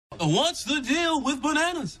What's the deal with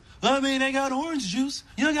bananas? I mean, they got orange juice,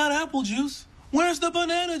 you got apple juice. Where's the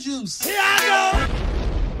banana juice? Here I go!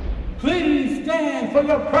 Please stand for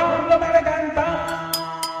your problematic and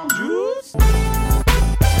bomb juice.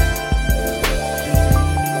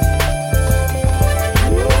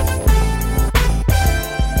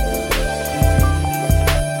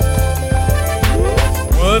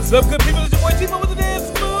 What's up, good people? It's your boy Timo with the dance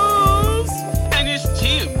moves. And it's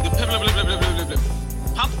Tim, the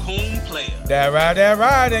popcorn player. That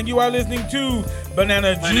right. And you are listening to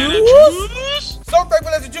Banana Juice. So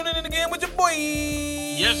thankful that you're tuning in again with your boy.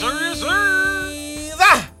 Yes, sir.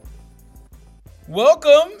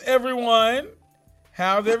 Welcome, everyone.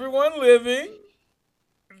 How's everyone living?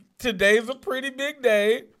 Today's a pretty big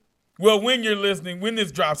day. Well, when you're listening, when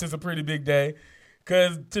this drops, it's a pretty big day.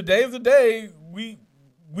 Because today's the day we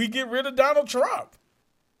get rid of Donald Trump.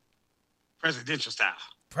 Presidential style.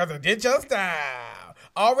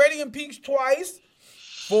 Already impeached twice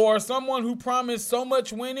for someone who promised so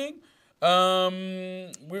much winning.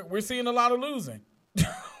 We're seeing a lot of losing.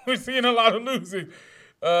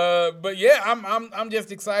 But yeah, I'm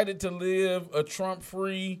just excited to live a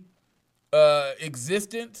Trump-free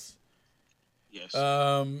existence. Yes.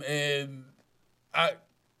 And I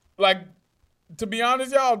like. To be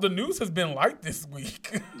honest, y'all, the news has been light this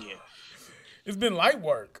week. Yeah. It's been light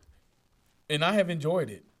work, and I have enjoyed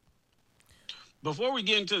it. Before we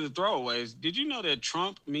get into the throwaways, did you know that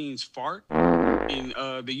Trump means fart in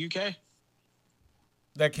the UK?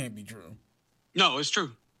 That can't be true. No, it's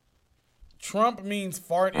true. Trump means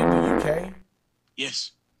fart in the UK?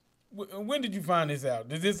 Yes. When did you find this out?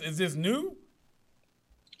 Is this new?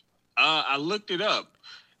 I looked it up.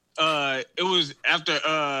 It was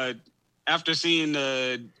after seeing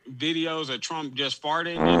the videos of Trump just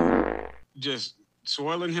farting and just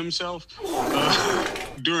swirling himself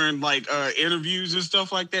during interviews and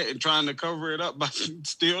stuff like that, and trying to cover it up by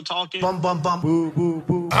still talking. Bum, bum, bum, boo, boo,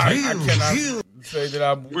 boo. I cannot say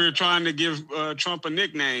that We're trying to give Trump a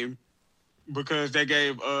nickname because they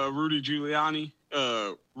gave Rudy Giuliani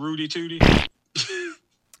Rudy Tootie.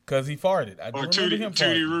 Because he farted. Or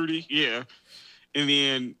Tootie Rudy, yeah. And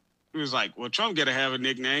then it was like, well, Trump got to have a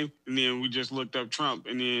nickname. And then we just looked up Trump,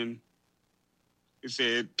 and then it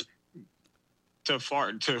said to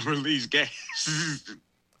fart, to release gas.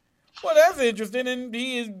 Well, that's interesting. And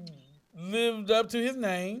he has lived up to his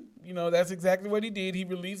name. You know, that's exactly what he did. He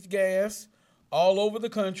released gas all over the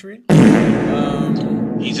country.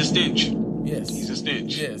 He's a stench. Yes. He's a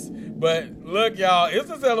stench. Yes. But look, y'all, it's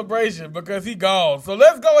a celebration because he gone. So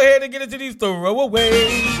let's go ahead and get into these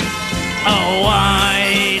throwaways. Oh,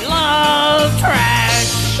 I love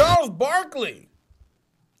trash. Charles Barkley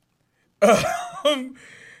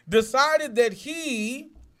decided that he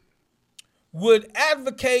would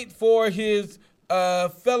advocate for his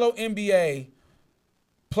fellow NBA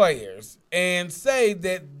players and say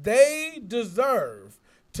that they deserve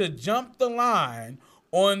to jump the line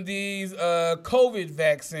on these COVID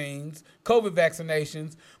vaccinations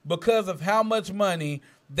because of how much money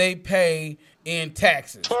they pay in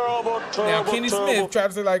taxes. Terrible. Now, Kenny Smith tried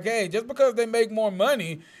to say, like, hey, just because they make more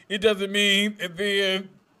money, it doesn't mean. And then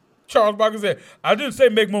Charles Barkley said, I didn't say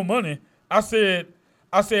make more money. I said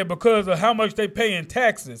because of how much they pay in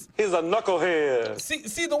taxes. He's a knucklehead.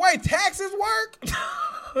 See the way taxes work?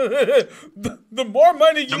 the more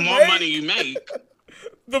money you make,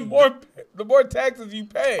 the more taxes you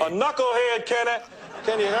pay. A knucklehead, Kenny.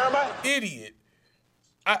 Can you hear me? Idiot.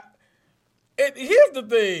 Here's the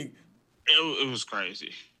thing. It was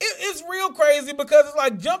crazy. It's real crazy because it's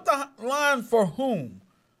like, jump the line for whom?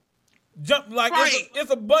 Right.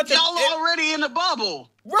 It's a bunch y'all already in the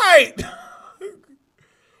bubble. Right.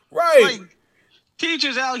 Right. Like,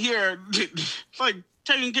 teachers out here, like,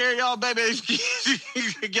 taking care of y'all babies.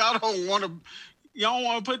 y'all don't want to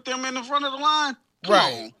put them in the front of the line?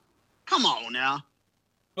 Come on now.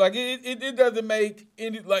 Like, it doesn't make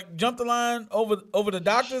any, like, jump the line over the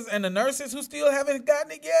doctors and the nurses who still haven't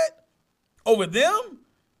gotten it yet? Over them?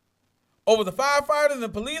 Over the firefighters and the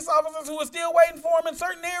police officers who are still waiting for them in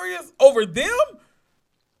certain areas? Over them?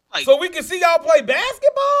 Like, so we can see y'all play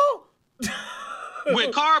basketball?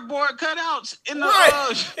 With cardboard cutouts in the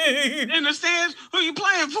in the stands? Who you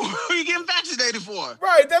playing for? Who you getting vaccinated for?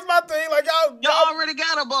 Right, that's my thing. Like, y'all already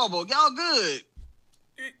got a bubble. Y'all good.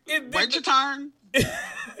 Wait your turn.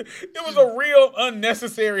 It was a real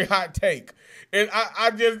unnecessary hot take. And I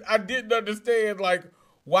didn't understand, like,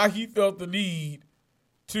 why he felt the need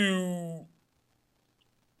to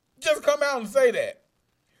just come out and say that.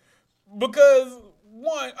 Because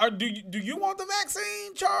one, do you want the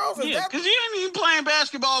vaccine, Charles? Yeah, because you ain't even playing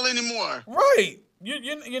basketball anymore. Right.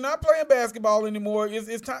 You're not playing basketball anymore.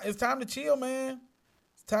 It's time to chill, man.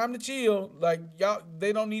 It's time to chill. Like y'all,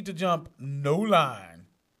 they don't need to jump no line.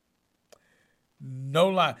 No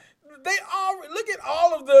line. They all look at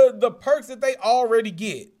all of the perks that they already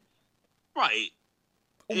get. Right.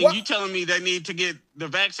 And What? you telling me they need to get the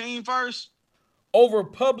vaccine first? Over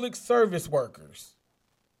public service workers.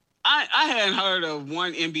 I hadn't heard of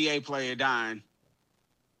one NBA player dying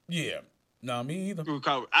Yeah. No, me either. through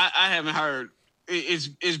COVID. I haven't heard. It's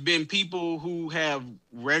been people who have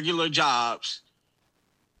regular jobs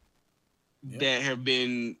that have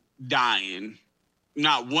been dying.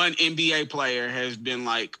 Not one NBA player has been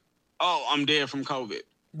like, "Oh, I'm dead from COVID."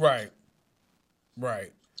 Right.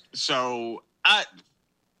 So I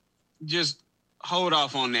just hold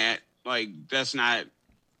off on that. Like, that's not,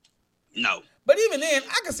 no. But even then,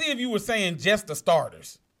 I can see if you were saying just the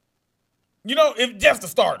starters. You know, if just the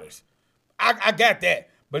starters. I got that.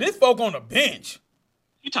 But it's folk on the bench.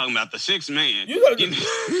 You talking about the sixth man.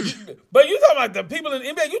 But you talking about the people in the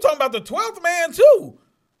NBA. You talking about the 12th man, too.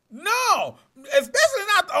 No. Especially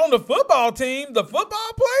not on the football team. The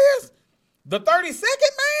football players. The 32nd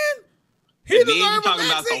man. He And then you deserves a talking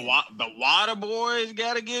about vaccine. the water boys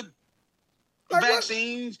got to get Like what?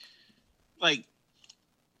 vaccines. Like,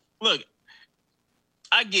 look,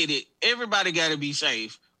 I get it. Everybody got to be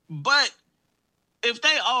safe. But if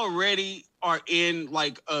they already are in,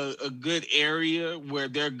 like, a good area where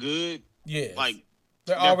they're good, Yeah. like,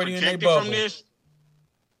 they're already in their protected bubble. from this,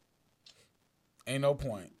 Ain't no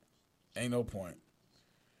point.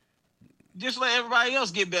 just let everybody else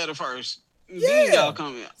get better first. Yeah. Then y'all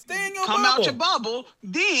come in. Stay in your Come bubble. out your bubble,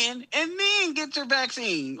 then get your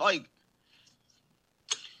vaccine. Like,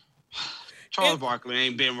 Charles Barkley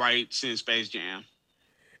ain't been right since Space Jam.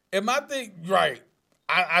 Am I think right?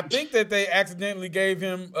 I think that they accidentally gave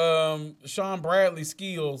him Sean Bradley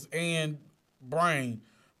skills and brain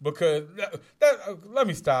because let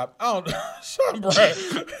me stop. I don't Sean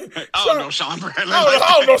Bradley. I don't know Sean Bradley.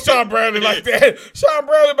 I don't know Sean Bradley like that. Sean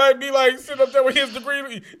Bradley might be like sitting up there with his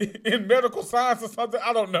degree in medical science or something.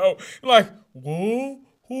 I don't know. Like, whoa.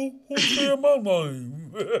 Who said my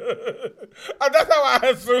name? That's how I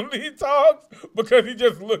assume he talks because he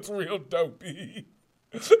just looks real dopey.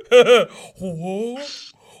 Whoa,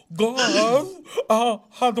 guys, I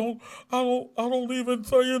don't even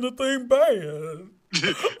say anything bad.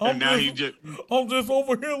 I'm just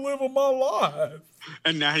over here living my life.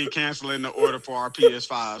 And now he canceling the order for our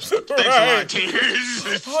PS5s. Thanks a lot,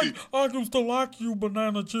 Tears. I used to like you,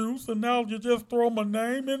 Banana Juice, and now you just throw my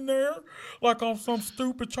name in there like I'm some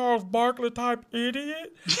stupid Charles Barkley type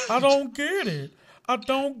idiot. I don't get it.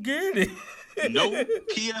 No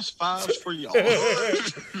PS5s for y'all.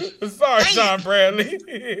 Sorry, Sean Bradley. Dang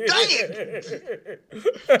it.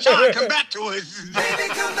 Sean, come back to us. Baby,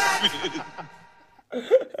 come back.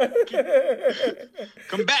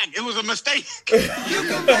 Come back. It was a mistake. You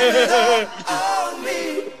can blame it all on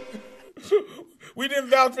me. We didn't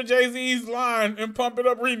vouch for Jay-Z's line and Pump It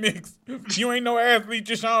Up remix. You ain't no athlete,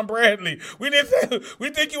 you're Sean Bradley. We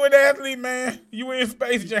think you an athlete, man. You were in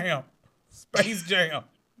Space Jam.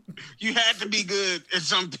 You had to be good at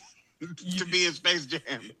something to be in Space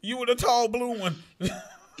Jam. You were the tall blue one.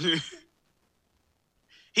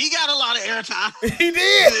 He got a lot of airtime. He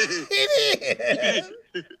did.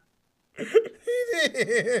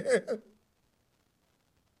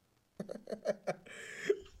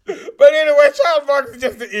 But anyway, Charles Barkley's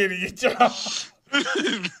just an idiot, y'all.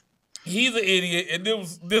 He's an idiot, and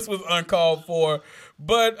this was uncalled for.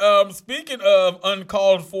 But speaking of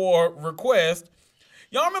uncalled for requests,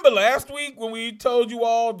 y'all remember last week when we told you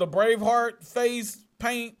all the Braveheart face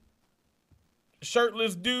paint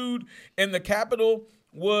shirtless dude in the Capitol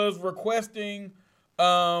was requesting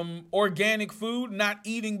organic food, not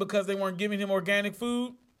eating because they weren't giving him organic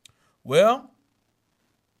food? Well,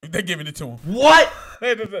 they're giving it to him. What?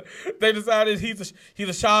 They decided he's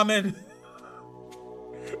a shaman.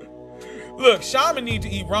 Look, shaman need to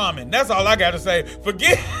eat ramen. That's all I got to say.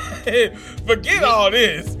 Forget all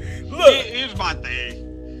this. Look, Here's my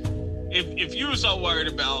thing. If you were so worried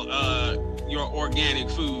about your organic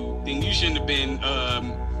food, then you shouldn't have been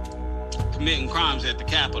committing crimes at the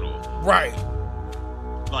Capitol. right.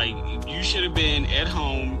 Like, you should have been at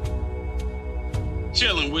home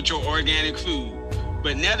chilling with your organic food.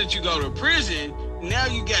 But now that you go to prison, now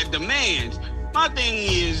you got demands. My thing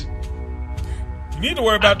is, You need to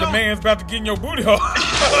worry about the man's about to get in your booty hole.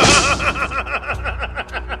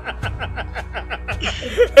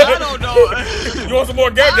 I don't know. You want some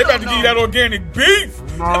organic? I They about don't to give you know. that organic beef.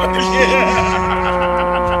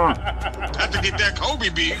 Have to get that Kobe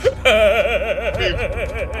beef.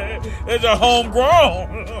 It's a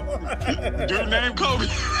homegrown. Dude named Kobe.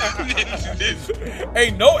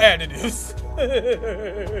 Ain't no additives.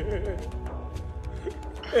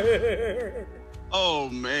 Oh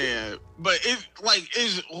man, but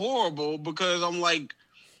it's horrible because I'm like,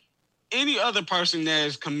 any other person that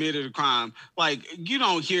has committed a crime, like you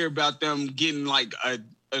don't hear about them getting like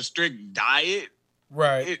a strict diet.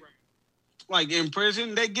 Right. Like in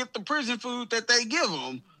prison, they get the prison food that they give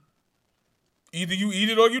them. Either you eat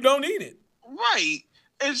it or you don't eat it. Right.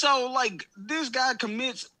 And so like this guy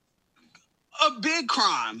commits a big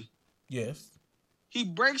crime. Yes. He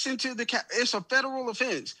breaks into it's a federal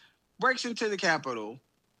offense. Breaks into the Capitol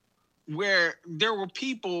where there were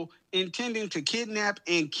people intending to kidnap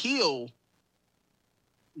and kill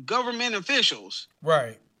government officials.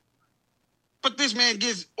 Right. But this man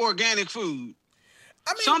gets organic food.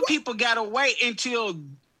 I mean, some people gotta wait until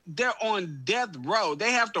they're on death row.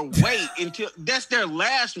 They have to wait until that's their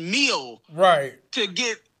last meal. Right. To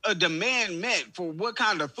get a demand met for what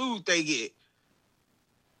kind of food they get.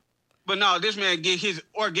 But no, this man get his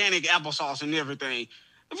organic applesauce and everything.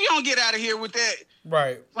 If you don't get out of here with that,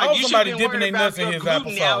 right? Like you somebody dipping their nuts in his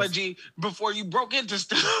applesauce allergy before you broke into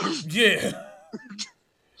stuff. Yeah.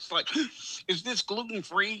 It's like, is this gluten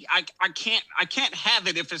free? I can't have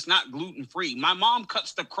it if it's not gluten free. My mom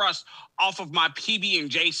cuts the crust off of my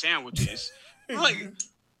PB&J sandwiches. Like,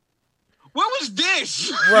 where was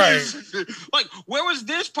this? Right. Like, where was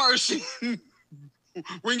this person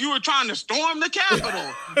when you were trying to storm the Capitol?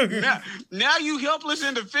 now you helpless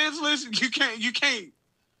and defenseless. You can't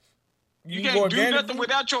do nothing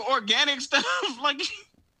without your organic stuff. Like,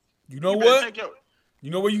 you know what? You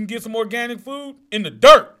know where you can get some organic food? In the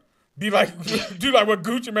dirt. Do like what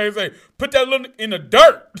Gucci Mane say. Put that little in the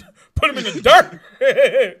dirt. Put them in the dirt.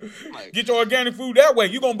 Get your organic food that way.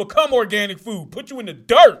 You're gonna become organic food. Put you in the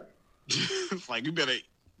dirt. It's like you better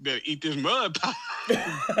eat this mud pie.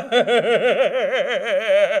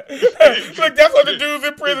 Look, that's what the dudes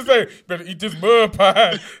in prison say. Better eat this mud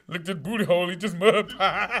pie. Look, this booty hole, eat this mud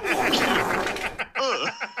pie.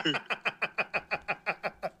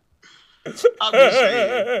 I'm just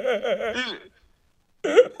saying.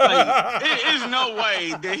 Like, there is no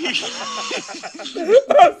way that he...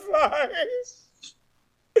 I'm sorry.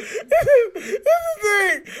 This is the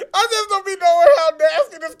thing. I just don't be knowing how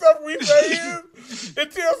nasty the stuff we say is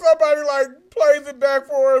until somebody like plays it back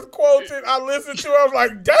for us, quotes it. I listen to it. I was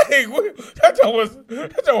like, dang, that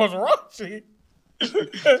was raunchy.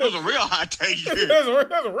 That was a real hot take. That's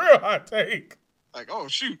a real hot take. Like, oh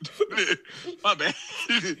shoot, my bad.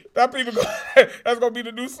 That's gonna be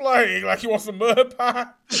the new slang. Like, you want some mud pie?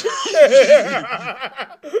 That's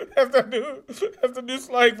the new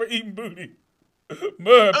slang for eating booty.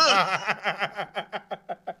 Mud pie.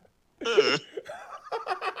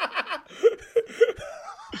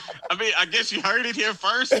 I mean, I guess you heard it here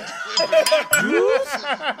first. I'm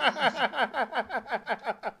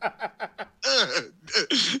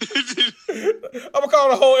gonna call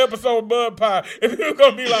the whole episode Mud Pie. And you're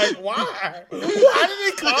gonna be like, why? Why did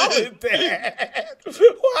he call it that?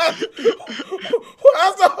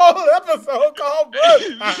 Why's the whole episode called Mud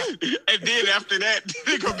Pie? And then after that,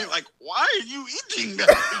 they're gonna be like, why are you eating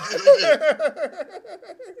that?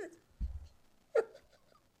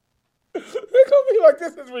 They're gonna be like,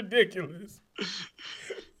 this is ridiculous.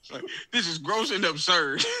 Like, this is gross and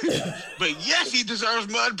absurd. But yes, he deserves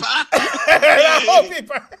mud pie. I hope he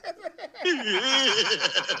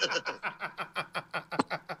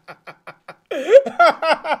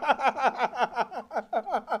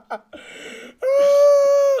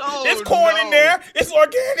it's corn in there. It's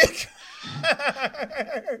organic.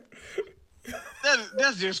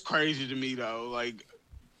 That's just crazy to me, though. Like,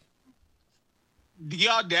 the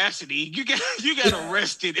audacity. You get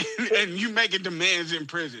arrested and you making demands in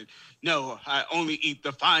prison. No, I only eat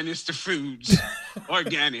the finest of foods.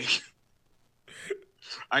 Organic.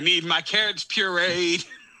 I need my carrots pureed.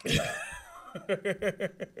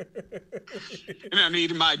 And I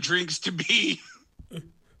need my drinks to be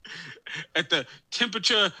at the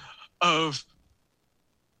temperature of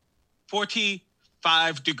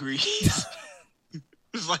 45 degrees.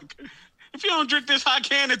 It's like, if you don't drink this hot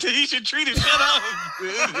can of Tahitian treat it, shut up.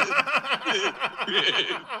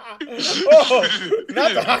 Oh,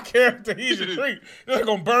 not the hot can of Tahitian treat. They're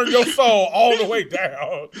going to burn your soul all the way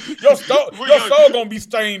down. Your soul going to be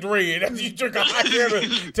stained red after you drink a hot can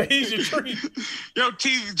of Tahitian treat. Your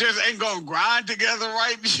teeth just ain't going to grind together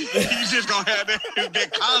right. You just going to have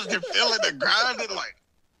that constant feeling of grinding like...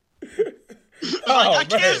 I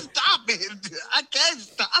can't stop it. I can't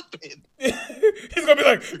stop it. He's gonna be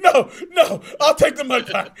like, no, I'll take the mud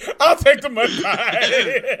pie. I'll take the mud pie.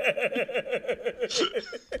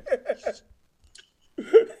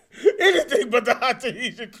 Anything but the hot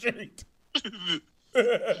Tahitian treat.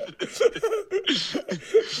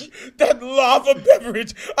 That lava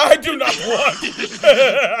beverage I do not want.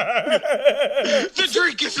 The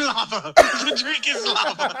drink is lava. The drink is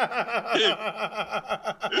lava.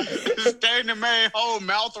 Staring the man whole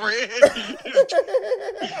mouth red.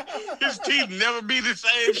 His teeth never be the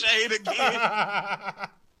same shade again.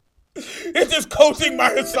 It's just coating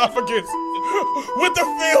my esophagus with the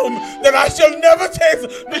film that I shall never taste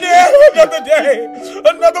never another day.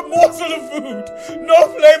 Another morsel of food. No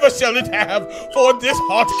flavor shall it have for this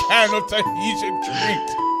hot can of Tahitian treat.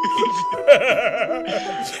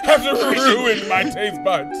 Has ruined my taste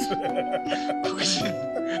buds. Christian,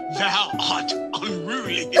 thou art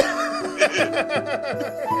unruly.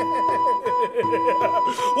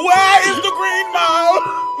 Where is the Green Mile?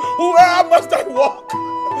 Where must I walk?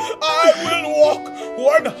 I will walk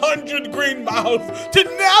 100 green miles to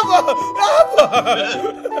never, ever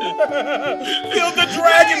feel the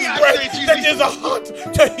dragon's breath that is a hot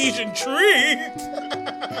Tahitian treat.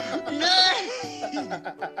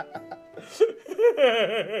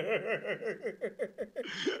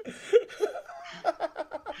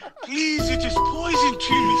 Please, it is poison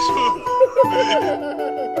to me, sir.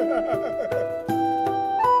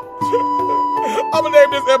 I'm gonna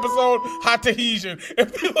name this episode Hot Tahitian.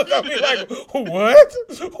 And people are gonna be like, what?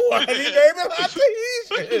 Why did he name it Hot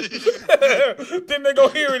Tahitian? Then they go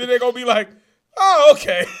hear it and they're gonna be like, oh,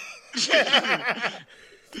 okay.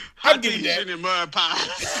 I'll give you that. Tahitian and mud pie.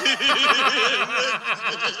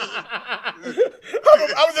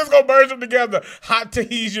 I was just gonna merge them together. Hot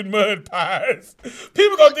Tahitian mud pies.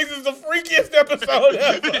 People gonna think this is the freakiest episode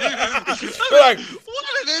ever. They're like, what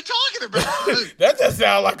are they talking about? that just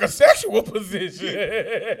sounds like a sexual position.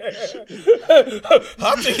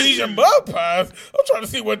 Hot Tahitian mud pies. I'm trying to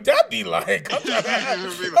see what that be like. I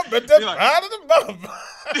bet that's out of the mud.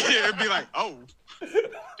 It'd be like, oh,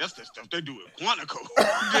 that's the stuff they do at Quantico.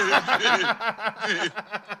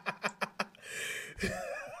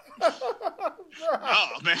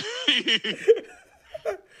 Oh, man.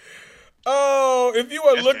 Oh, if you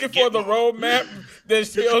are looking for the roadmap that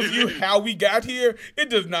tells you how we got here,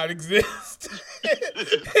 it does not exist.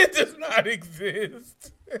 It does not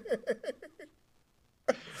exist.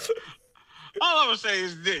 All I'm gonna say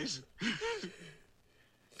is this.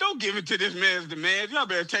 Don't give it to this man's demands. Y'all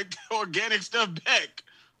better take the organic stuff back.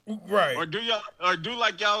 Right. Or do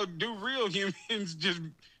like y'all do real humans, just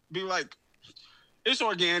be like, it's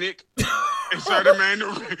organic. And so the man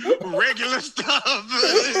the regular stuff.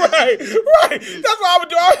 Right. That's what I would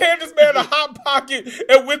do. I'll hand this man a Hot Pocket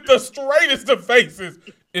and with the straightest of faces,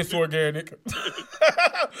 it's organic.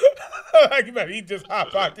 Like, you better eat this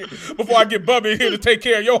Hot Pocket before I get Bubba in here to take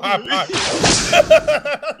care of your Hot Pocket.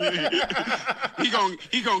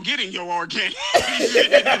 he gonna get in your organic.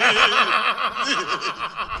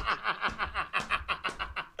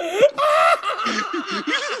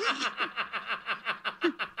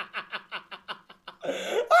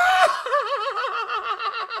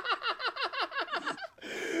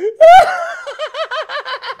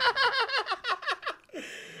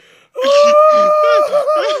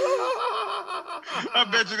 I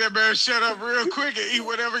bet you that man shut up real quick and eat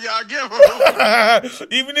whatever y'all give him.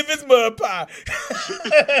 Even if it's mud pie.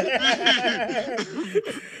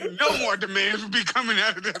 No more demands will be coming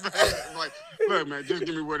out of that man. Like, look, man, just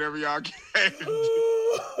give me whatever y'all can.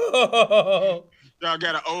 Y'all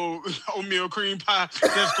got an oatmeal cream pie.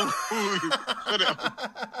 That's cool.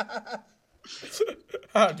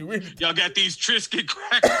 Y'all got these Triscuit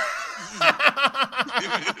crackers.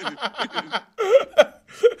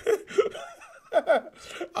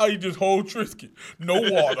 I'll eat this whole Triscuit. No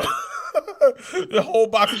water. The whole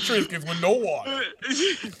box of Triscuits with no water.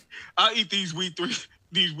 I'll eat these wheat thins.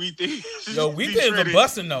 Yo, wheat thins are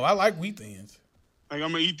busting though. I like wheat thins. Like,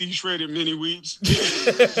 I'm gonna eat these shredded mini wheats.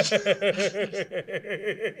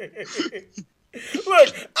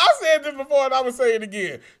 Look, I said this before and I would say it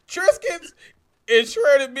again. Triscuits and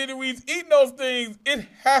shredded mini wheats, eating those things, it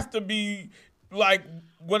has to be like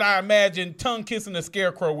what I imagine tongue kissing a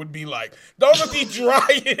scarecrow would be like. Those are the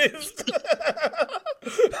driest.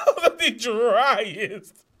 Those are the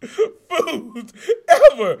driest foods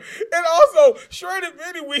ever. And also, shredded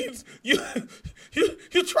mini wheats, you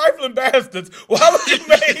trifling bastards. Why would you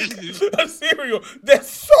make a cereal that's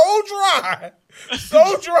so dry?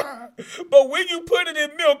 So dry. But when you put it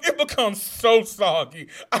in milk, it becomes so soggy.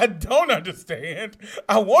 I don't understand.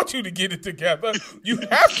 I want you to get it together. You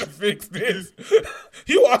have to fix this.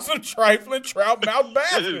 You are some trifling trout mouth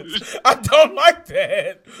bastards. I don't like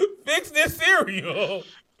that. Fix this cereal.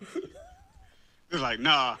 It's like,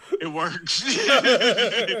 nah, it works.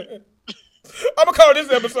 I'm going to call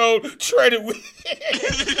this episode Shredded Wheat.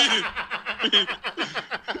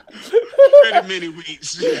 Shredded mini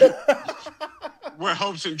wheats. Where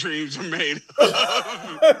hopes and dreams are made. I'm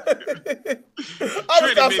going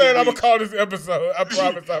to stop saying I'm going to call this episode. I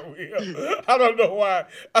promise I will. I don't know why.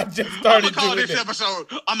 I just started doing it.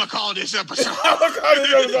 I'm going to call this episode. I'm going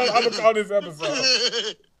to call this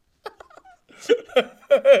episode.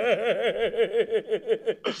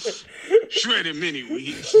 Shredded mini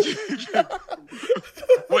wheats.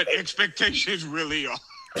 What expectations really are.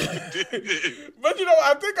 But you know,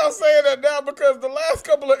 I think I'm saying that now because the last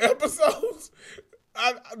couple of episodes,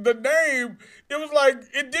 the name, it was like,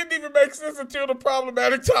 it didn't even make sense until the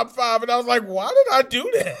problematic top 5. And I was like, why did I do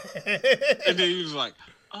that? And then he was like,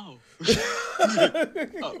 oh.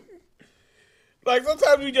 Oh. Like,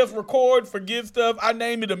 sometimes we just record, forget stuff. I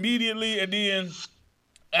name it immediately, and then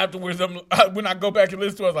afterwards, when I go back and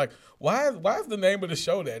listen to it, I was like, why is the name of the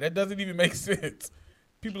show that? That doesn't even make sense.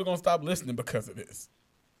 People are going to stop listening because of this.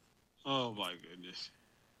 Oh, my goodness.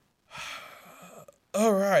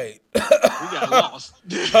 All right. We got lost.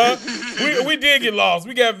 We did get lost.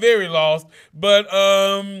 We got very lost. But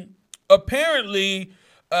apparently,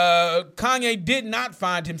 Kanye did not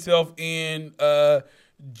find himself in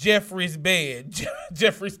Jeffree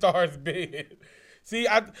Star's bed. See,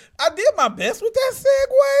 I did my best with that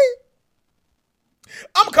segue.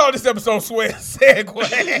 I'm going to call this episode Segue.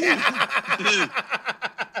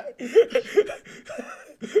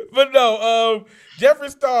 But no,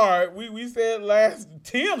 Jeffree Star,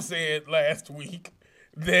 Tim said last week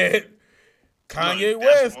that Kanye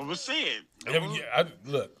West. That's what was said.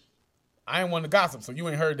 Look, I ain't want to gossip, so you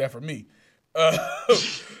ain't heard that from me.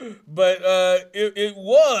 But it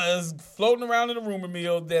was floating around in the rumor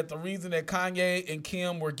mill that the reason that Kanye and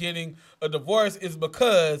Kim were getting a divorce is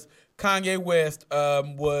because Kanye West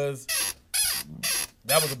was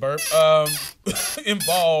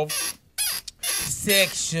involved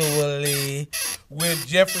sexually with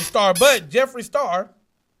Jeffree Star. But Jeffree Star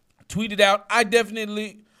tweeted out, I'm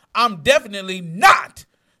definitely not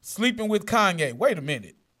sleeping with Kanye. Wait a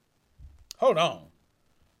minute. Hold on.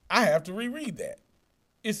 I have to reread that.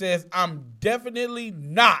 It says, I'm definitely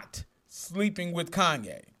not sleeping with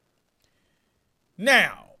Kanye.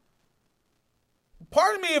 Now,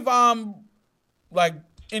 pardon me if I'm like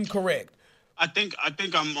incorrect. I think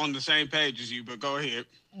I'm on the same page as you, but go ahead.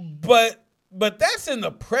 But that's in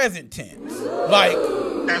the present tense. Like,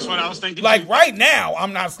 that's what I was thinking. Like too. Right now,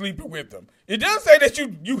 I'm not sleeping with him. It doesn't say that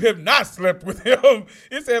you have not slept with him.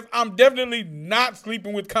 It says I'm definitely not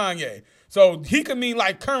sleeping with Kanye. So he could mean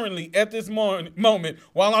like currently at this moment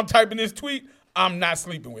while I'm typing this tweet, I'm not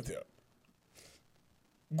sleeping with him.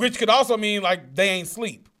 Which could also mean like they ain't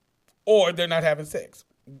sleep or they're not having sex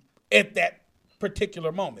at that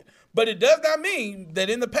particular moment. But it does not mean that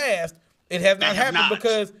in the past it has not happened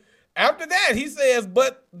because after that he says,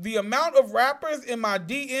 but the amount of rappers in my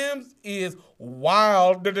DMs is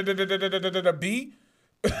wild. B.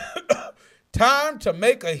 Time to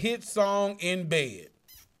make a hit song in bed.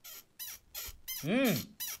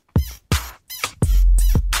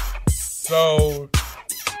 So,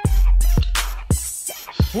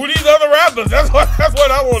 who these other rappers? That's what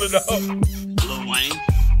I want to know. Lil Wayne.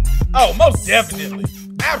 Oh, most definitely,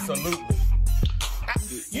 absolutely.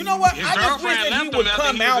 You know what? I just wish that he would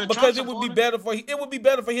come out because it would be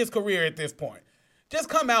better for his career at this point. Just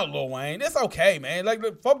come out, Lil Wayne. It's okay, man. Like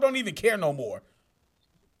folk don't even care no more.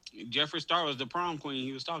 Jeffree Star was the prom queen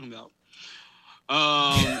he was talking about.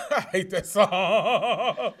 I hate that song.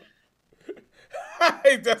 I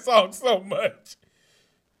hate that song so much.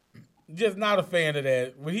 Just not a fan of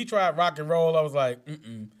that. When he tried rock and roll, I was like,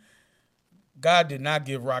 God did not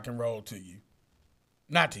give rock and roll to you.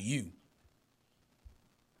 Not to you.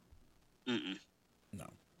 No.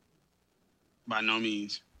 By no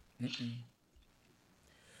means.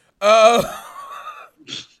 But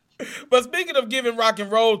speaking of giving rock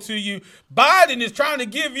and roll to you, Biden is trying to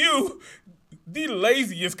give you the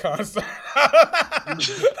laziest concert. Like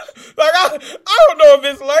I don't know if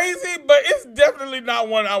it's lazy, but it's definitely not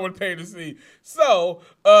one I would pay to see. So,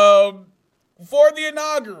 for the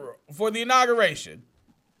inauguration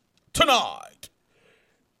tonight,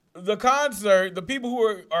 the concert, the people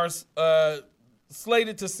who are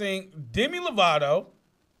slated to sing Demi Lovato,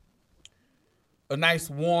 a nice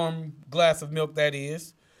warm glass of milk that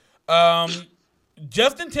is.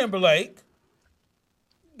 Justin Timberlake,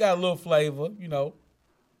 got a little flavor, you know.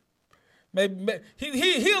 Maybe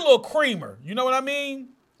he a little creamer, you know what I mean?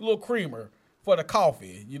 A little creamer for the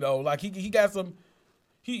coffee, you know. Like he got some.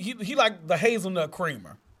 He like the hazelnut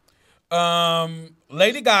creamer.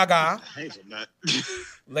 Lady Gaga. Hazelnut.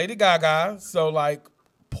 Lady Gaga, so like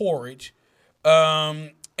porridge.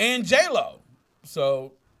 And J-Lo.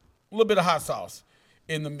 So a little bit of hot sauce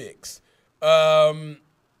in the mix. Who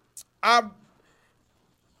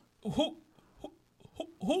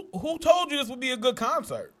told you this would be a good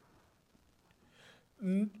concert?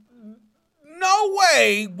 No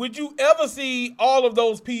way would you ever see all of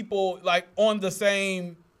those people like on the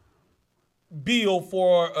same bill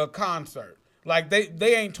for a concert. Like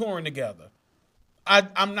they ain't touring together.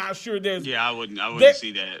 I'm not sure there's. Yeah, I wouldn't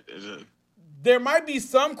see that as a. There might be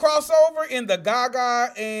some crossover in the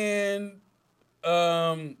Gaga and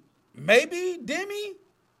maybe Demi.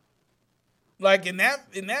 Like in that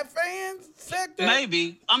fan sector.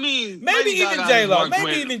 Maybe. I mean, maybe even J-Lo.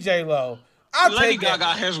 Maybe even J-Lo. Lady Gaga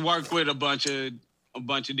has worked with a bunch of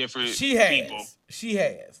different people. She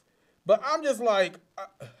has. But I'm just like,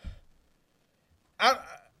 I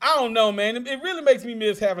don't know, man. It really makes me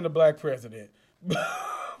miss having a black president.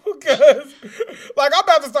 Because, like, I'm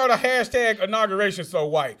about to start a hashtag inauguration so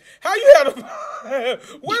white. How you had a...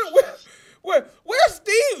 Where's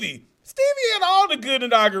Stevie? Stevie had all the good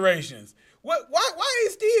inaugurations. Why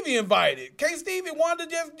ain't Stevie invited? Can't Stevie Wonder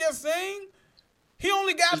just sing? He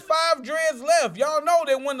only got 5 dreads left. Y'all know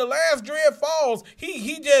that when the last dread falls,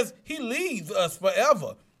 he leaves us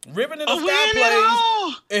forever. Ribbon in the Sky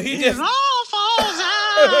plays, and he just all falls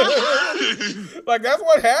out. Like that's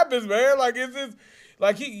what happens, man. Like it's just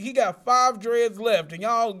like he got 5 dreads left, and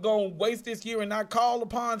y'all gonna waste this year and not call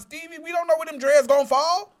upon Stevie. We don't know where them dreads gonna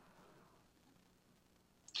fall.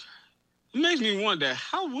 It makes me wonder,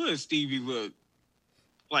 how would Stevie look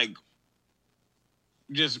like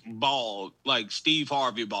just bald, like Steve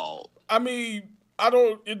Harvey bald? I mean,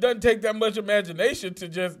 it doesn't take that much imagination to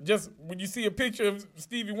just when you see a picture of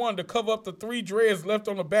Stevie Wonder cover up the 3 dreads left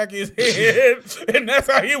on the back of his head, and that's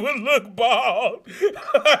how he would look bald.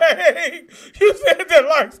 Like, you said that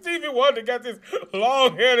like Stevie Wonder got this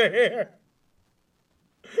long head of hair.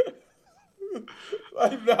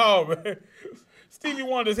 Like, no, man. Stevie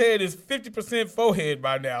Wonder's head is 50% forehead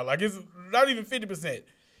by now. Like, it's not even 50%.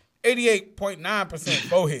 88.9%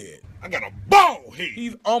 forehead. I got a bald head.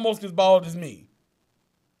 He's almost as bald as me.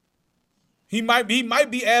 He might be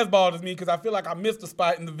as bald as me because I feel like I missed a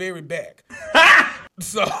spot in the very back.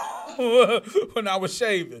 So when I was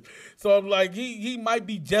shaving. So I'm like, he might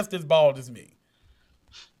be just as bald as me.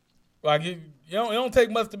 Like it don't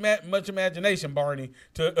take much imagination, Barney,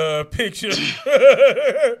 to picture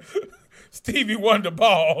Stevie Wonder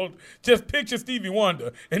bald. Just picture Stevie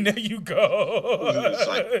Wonder, and there you go.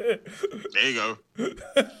 Like, there you go.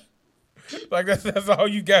 Like that's all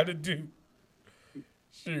you got to do.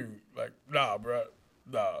 Shoot, like nah, bro,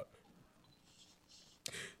 nah.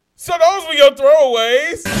 So those were your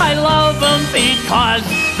throwaways. I love them because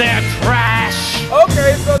they're trash.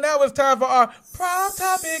 Okay, so now it's time for our prime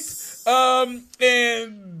topics. And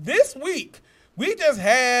this week we just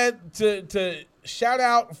had to shout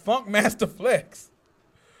out Funkmaster Flex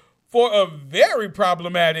for a very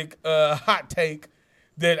problematic hot take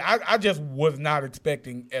that I just was not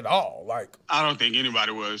expecting at all. Like, I don't think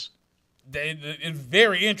anybody was. It's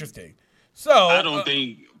very interesting. So I don't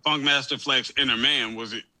think Funkmaster Flex Inner Man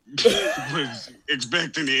was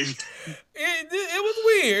expecting it. It was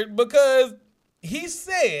weird because he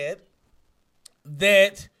said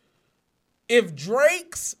that if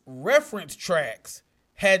Drake's reference tracks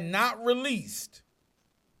had not released,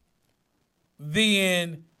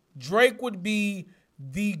 then Drake would be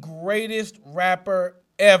the greatest rapper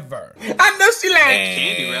ever. I know she like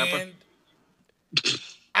Candy rapper.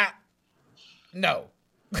 No.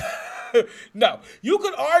 No. You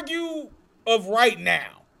could argue of right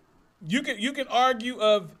now. You can argue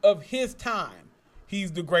of his time.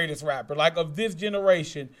 He's the greatest rapper. Like of this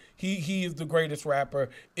generation, he is the greatest rapper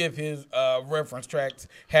if his reference tracks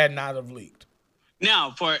had not have leaked.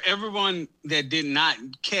 Now, for everyone that did not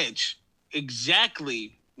catch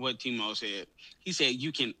exactly what Timo said, he said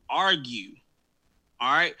you can argue.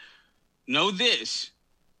 All right? Know this.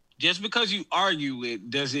 Just because you argue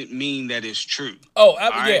it doesn't mean that it's true. Oh,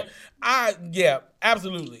 right?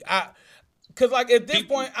 Absolutely. Because like at this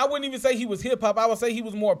point, I wouldn't even say he was hip hop. I would say he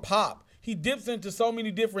was more pop. He dips into so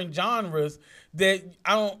many different genres that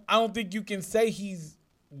I don't think you can say he's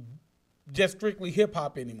just strictly hip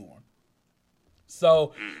hop anymore.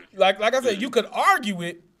 So, like I said, you could argue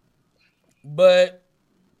it, but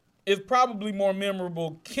it's probably more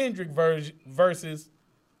memorable Kendrick verses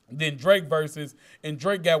than Drake verses, and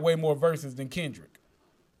Drake got way more verses than Kendrick.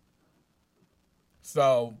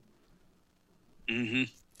 So, I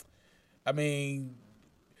mean,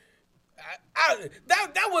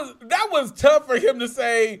 that was tough for him to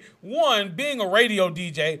say. One, being a radio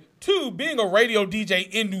DJ. Two, being a radio DJ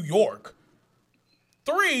in New York.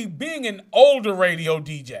 Three, being an older radio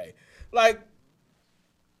DJ. Like,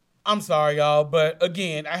 I'm sorry, y'all, but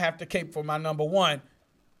again, I have to cape for my number one.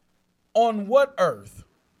 On what earth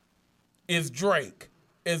is Drake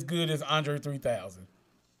as good as Andre 3000?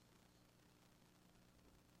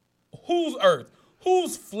 Whose earth?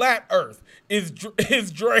 Whose flat earth is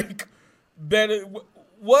Drake better?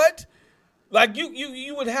 What? Like,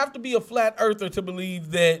 you would have to be a flat earther to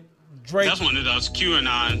believe that Drake. That's one of those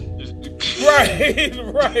QAnon.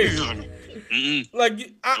 right.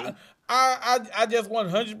 Like, I just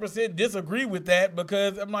 100% disagree with that,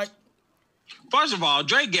 because I'm like, first of all,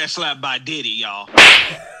 Drake got slapped by Diddy, y'all.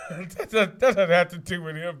 that doesn't have to do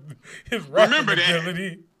with him. His rapping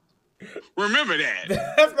ability. Remember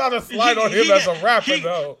that. That's not a slight on him as a rapper,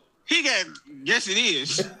 though. He got. Yes, it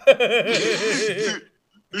is.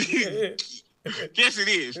 Yes, it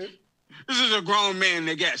is. This is a grown man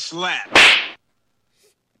that got slapped.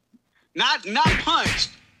 Not punched,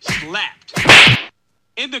 slapped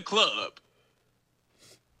in the club.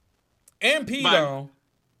 And peed on.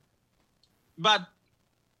 But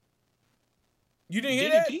you didn't hear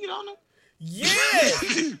did that? he peed on him?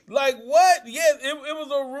 Yes. Like, what? Yes, it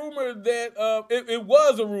was a rumor that it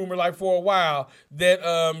was a rumor, like, for a while, that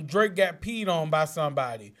Drake got peed on by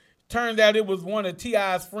somebody. Turned out it was one of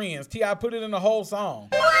T.I.'s friends. T.I. put it in the whole song.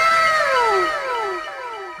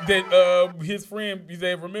 That his friend, he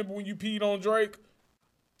said, "Remember when you peed on Drake?"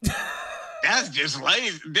 That's just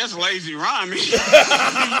lazy. That's lazy rhyming.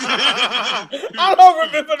 I don't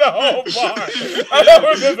remember the whole part. I don't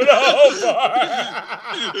remember the whole part.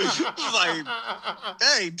 It's like,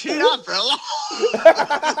 hey, T.I. fell off.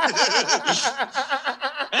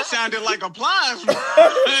 That sounded like applause.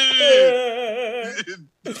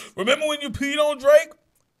 Remember when you peed on Drake?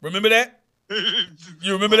 Remember that?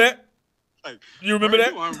 You remember that? Like, you remember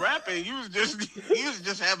that? You weren't rapping. You was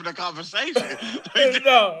just having a conversation.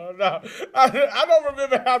 No. I don't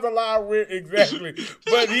remember how the line went exactly.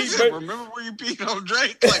 But remember when you peed on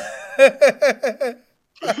Drake? Like,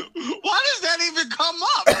 why does that even come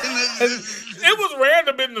up? It was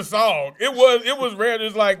random in the song. It was random.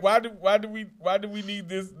 It's like, why do we need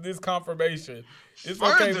this confirmation? It's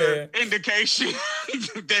further okay, man. Indication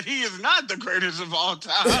that he is not the greatest of all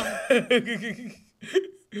time.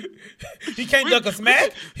 He can't duck a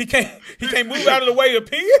smack. He can't move out of the way to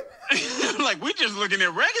pee. Like, we just looking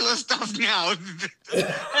at regular stuff now. It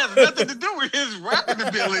has nothing to do with his rapping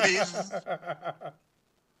abilities.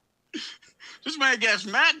 This man got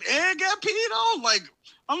smacked and got peed on. Like,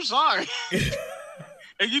 I'm sorry.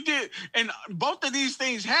 And you did, and both of these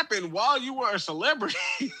things happened while you were a celebrity.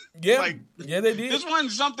 Yeah, like, yeah, they did. This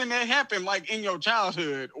wasn't something that happened like in your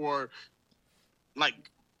childhood or like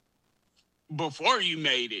before you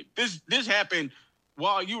made it. This happened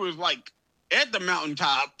while you was like at the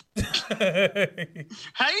mountaintop.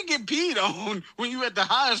 How you get peed on when you at the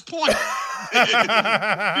highest point?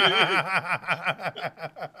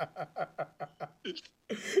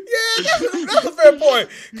 Yeah, that's a fair point.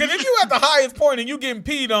 Because if you at the highest point and you getting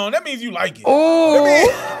peed on, that means you like it. Oh,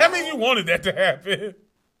 that means you wanted that to happen.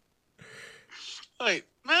 Like,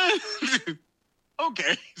 man,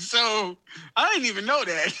 okay, so I didn't even know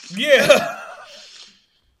that. Yeah.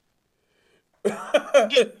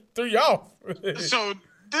 Threw you off. So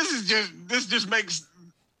this just makes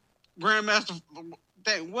Grandmaster,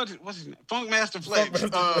 what's his name? Funkmaster Flex.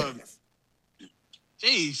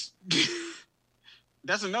 Jeez.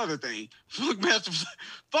 That's another thing.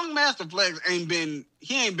 Funkmaster Flex ain't been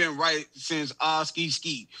right since Ski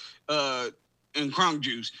Ski and Crunk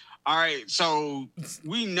Juice. All right, so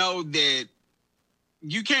we know that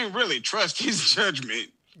you can't really trust his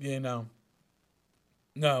judgment. Yeah, no.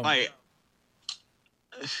 Like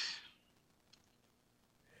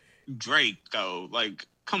Drake though, like,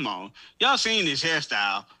 come on, y'all seen his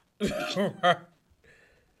hairstyle?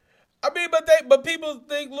 I mean, but people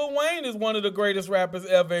think Lil Wayne is one of the greatest rappers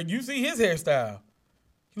ever, and you see his hairstyle.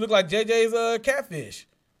 He look like JJ's Catfish.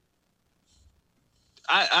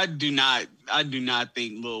 I do not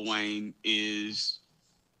think Lil Wayne is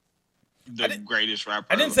the greatest rapper.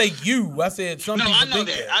 I didn't say you. I said some people think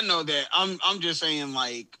that. I know that. I'm just saying,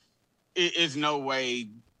 like, it's no way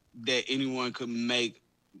that anyone could make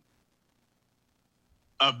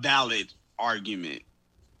a valid argument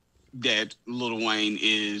that Lil Wayne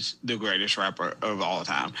is the greatest rapper of all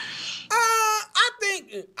time.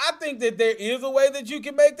 I think that there is a way that you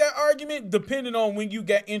can make that argument depending on when you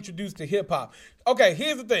get introduced to hip hop. Okay,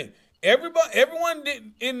 here's the thing. Everyone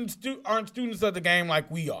aren't students of the game like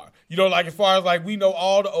we are. You know, like as far as like we know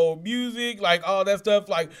all the old music, like all that stuff.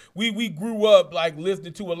 Like we grew up like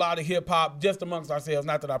listening to a lot of hip hop just amongst ourselves.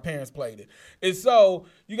 Not that our parents played it. And so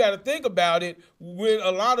you got to think about it. When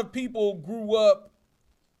a lot of people grew up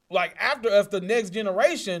like after us, the next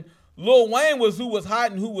generation, Lil Wayne was who was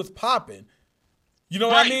hot and who was popping. You know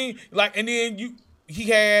what I mean? Like, and then he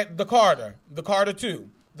had the Carter 2.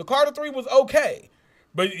 The Carter 3 was okay.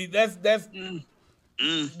 But that's the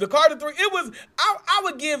Carter 3. It was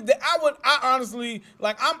I honestly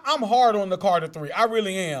like I'm hard on the Carter 3. I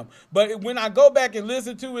really am. But when I go back and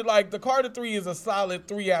listen to it, like the Carter 3 is a solid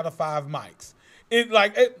 3 out of 5 mics.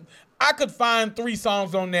 I could find 3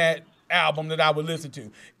 songs on that album that I would listen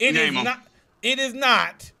to. It is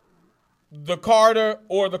not the Carter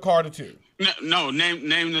or the Carter 2. No,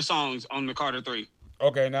 name the songs on the Carter 3.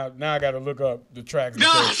 Okay, now I got to look up the tracks.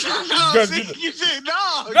 No, you said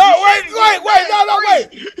no. No, wait, wait.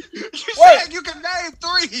 You said you can name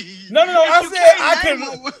 3. No.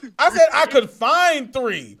 I said I could find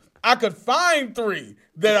 3. I could find 3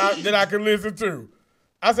 that I could listen to.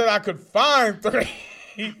 I said I could find 3.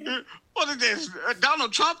 What is this?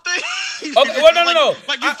 Donald Trump thing? Okay, well, no.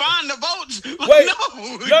 Like you find the votes? Wait,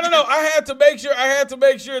 no. I had to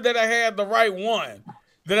make sure that I had the right one,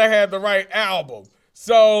 that I had the right album.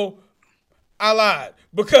 So I lied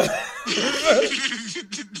because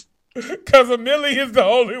a Millie is the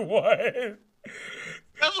only one.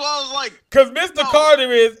 That's what I was like. Because Mr.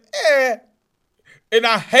 Carter is and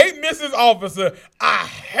I hate Mrs. Officer. I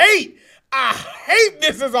hate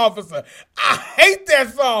Mrs. Officer. I hate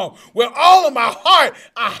that song with all of my heart.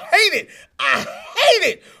 I hate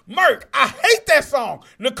it. Merk, I hate that song.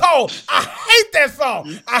 Nicole, I hate that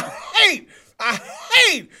song. I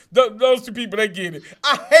hate those 2 people. They get it.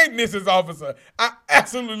 I hate Mrs. Officer. I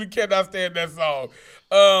absolutely cannot stand that song.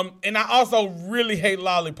 And I also really hate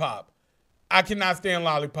Lollipop. I cannot stand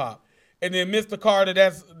Lollipop. And then Mr. Carter,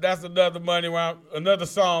 that's another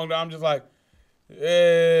song that I'm just like,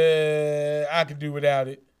 I could do without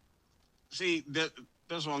it. See, that's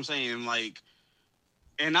what I'm saying. Like,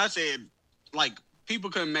 and I said, like,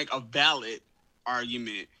 people couldn't make a valid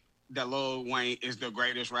argument that Lil Wayne is the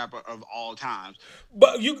greatest rapper of all times.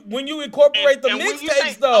 But when you incorporate the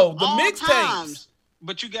mixtapes, though, the mixtapes.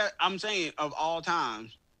 But I'm saying of all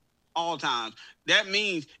times, that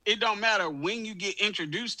means it don't matter when you get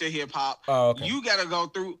introduced to hip hop. Oh, okay. You got to go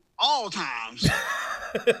through all times.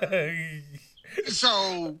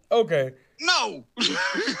 So okay, no,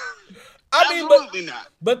 absolutely not.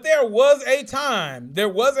 But there was a time.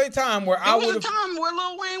 Where I would have. Time where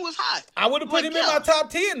Lil Wayne was hot. I would have put him in my top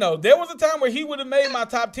 10 though. There was a time where he would have made my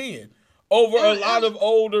top 10 over a lot of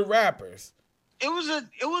older rappers. It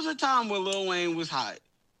was a time where Lil Wayne was hot,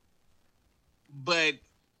 but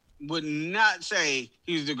would not say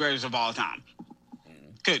he's the greatest of all time.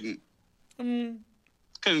 Couldn't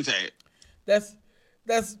say it. That's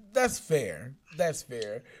fair. That's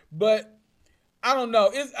fair. But I don't know.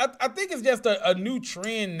 I think it's just a new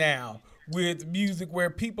trend now with music where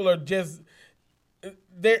people are just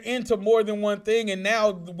they're into more than one thing, and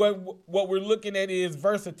now what we're looking at is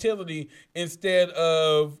versatility instead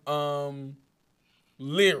of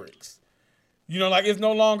lyrics. You know, like it's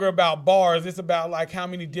no longer about bars. It's about like how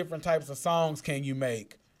many different types of songs can you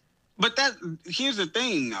make. But here's the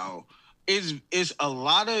thing though, is a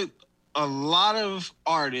lot of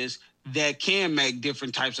artists that can make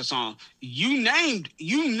different types of songs. You named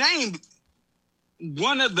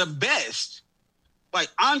one of the best, like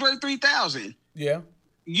Andre 3000. Yeah.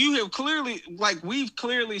 You have we've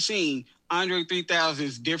clearly seen Andre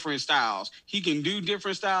 3000's different styles. He can do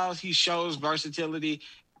different styles. He shows versatility,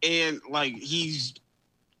 and he's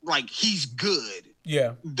good.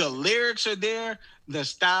 Yeah. The lyrics are there. The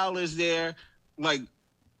style is there. Like,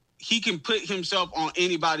 he can put himself on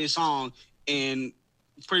anybody's song and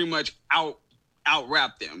pretty much out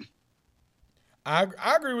rap them. I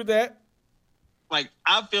agree with that. Like,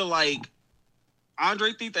 I feel like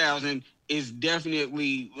Andre 3000 is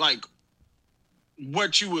definitely like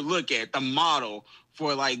what you would look at, the model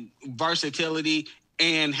for like versatility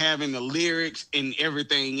and having the lyrics and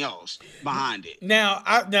everything else behind it. Now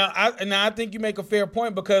I think you make a fair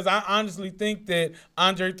point, because I honestly think that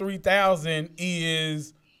Andre 3000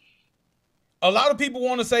 is. A lot of people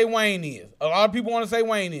want to say Wayne is.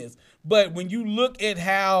 But when you look at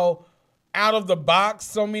how out of the box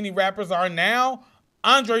so many rappers are now,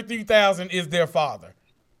 Andre 3000 is their father.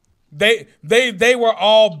 They were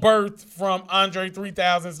all birthed from Andre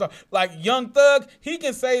 3000 stuff. Like Young Thug, he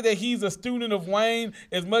can say that he's a student of Wayne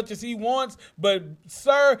as much as he wants, but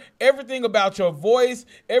sir, everything about your voice,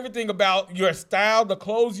 everything about your style, the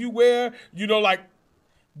clothes you wear, like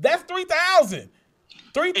that's 3000.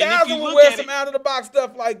 3000 will wear some out of the box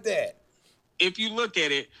stuff like that. If you look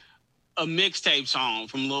at it, a mixtape song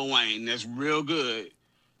from Lil Wayne that's real good.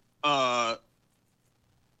 I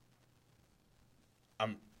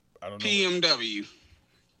don't know. PMW.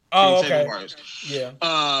 Oh, okay. Yeah.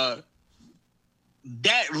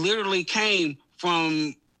 That literally came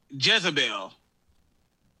from Jezebel.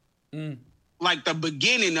 Like the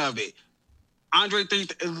beginning of it.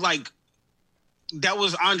 That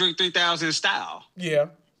was Andre 3000 style. Yeah.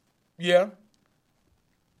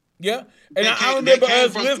 And I remember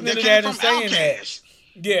us listening to that and saying that.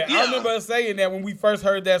 Yeah, I remember us saying that when we first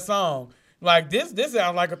heard that song. Like, this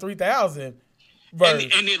sounds like a 3000 verse.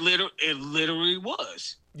 And it literally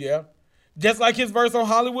was. Yeah. Just like his verse on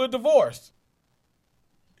Hollywood Divorce.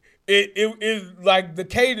 It like the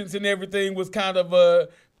cadence and everything was kind of a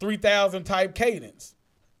 3000 type cadence.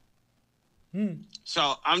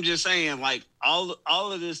 So I'm just saying, like, all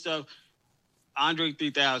of this stuff, Andre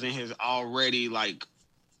 3000 has already like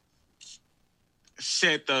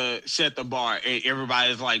set the bar, and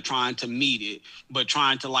everybody's like trying to meet it, but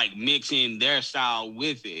trying to like mix in their style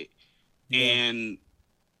with it. Yeah. And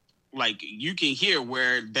like you can hear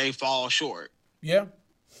where they fall short. Yeah.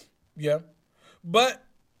 But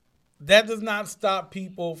that does not stop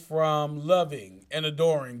people from loving and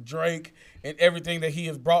adoring Drake and everything that he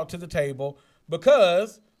has brought to the table,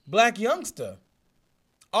 because Black Youngster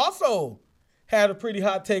also had a pretty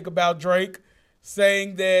hot take about Drake,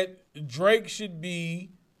 saying that Drake should be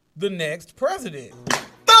the next president.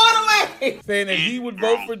 Totally! Saying that he would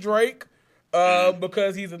vote for Drake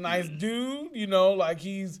because he's a nice dude, like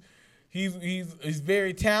he's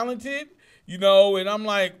very talented, and I'm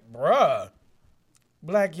like, bruh,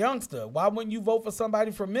 Black Youngster, why wouldn't you vote for somebody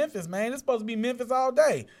from Memphis, man? It's supposed to be Memphis all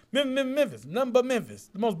day. Memphis, nothing but Memphis,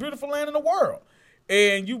 the most beautiful land in the world.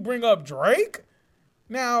 And you bring up Drake?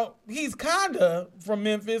 Now, he's kinda from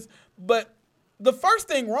Memphis, but the first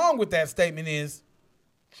thing wrong with that statement is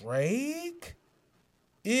Drake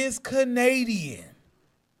is Canadian.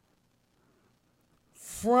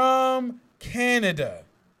 From Canada.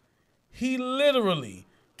 He literally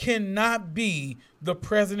cannot be the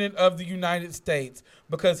president of the United States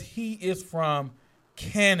because he is from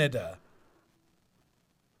Canada.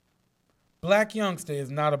 Black Youngster is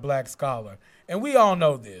not a black scholar, and we all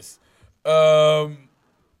know this. But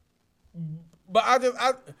I don't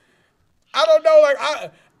know. Like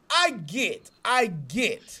I get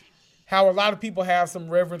how a lot of people have some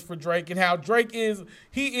reverence for Drake, and how Drake is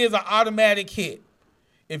an automatic hit.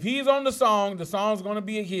 If he's on the song's going to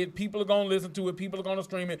be a hit. People are going to listen to it. People are going to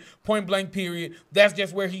stream it. Point blank, period. That's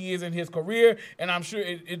just where he is in his career. And I'm sure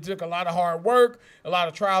it took a lot of hard work, a lot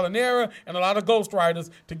of trial and error, and a lot of ghostwriters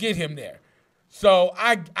to get him there. So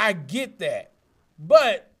I get that.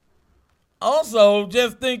 But also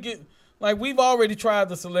just thinking, like, we've already tried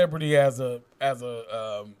the celebrity as a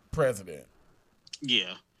president.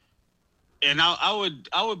 Yeah. And I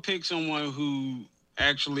would pick someone who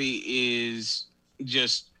actually is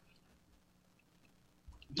just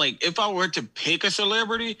like, if I were to pick a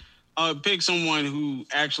celebrity, I would pick someone who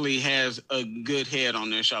actually has a good head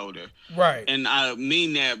on their shoulder. Right. And I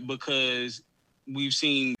mean that because we've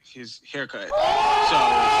seen his haircut. So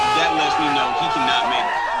that lets me know he cannot make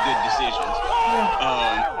good decisions.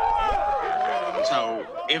 So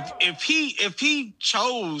if he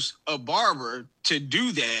chose a barber to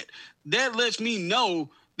do that, that lets me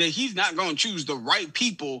know that he's not going to choose the right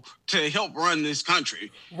people to help run this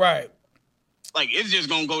country. Right. Like, it's just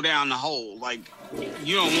going to go down the hole. Like,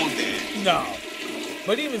 you don't want that. No.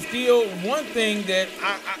 But even still, one thing that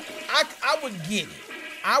I would get it.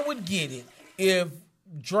 I would get it if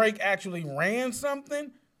Drake actually ran something,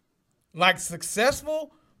 like,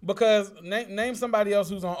 successful, because name somebody else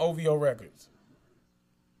who's on OVO Records.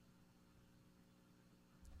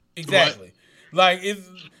 Exactly. What? Like, it's...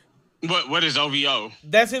 What is OVO?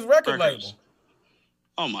 That's his record label.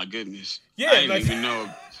 Oh my goodness! Yeah, I didn't even know.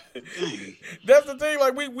 That's the thing.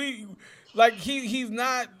 Like we like he's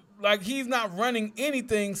not running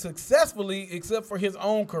anything successfully except for his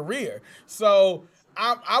own career. So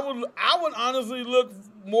I would honestly look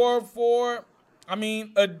more for,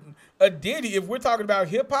 a Diddy. If we're talking about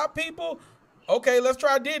hip hop people, okay, let's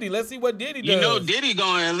try Diddy. Let's see what Diddy does. Diddy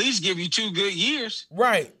gonna at least give you 2 good years.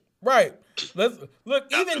 Right. Let's look.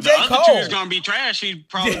 Even J. Cole. The other 2 is gonna be trash. He's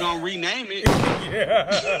probably gonna rename it.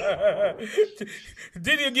 Yeah.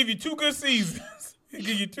 Diddy'll give you 2 good seasons. He'll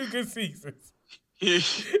give you 2 good seasons.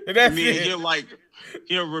 And that's then it.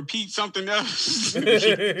 he'll repeat something else.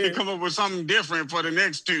 He'll come up with something different for the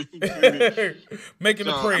next 2. Making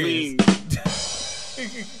the praise. I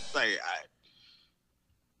mean, like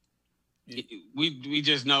we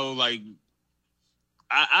just know, like,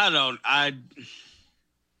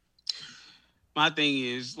 my thing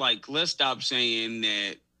is, like, let's stop saying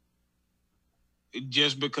that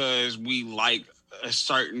just because we like a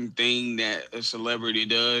certain thing that a celebrity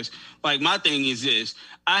does. Like, my thing is this: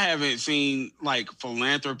 I haven't seen like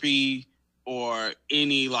philanthropy or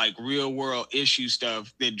any like real world issue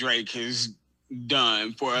stuff that Drake has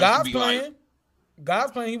done for us to be like.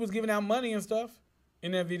 God's plan. He was giving out money and stuff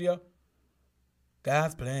in that video.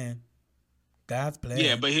 God's plan. God's plan.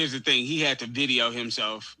 Yeah, but here's the thing: he had to video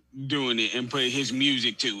himself doing it and put his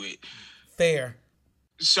music to it. Fair.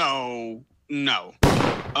 So no,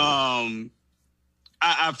 I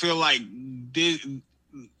feel like this.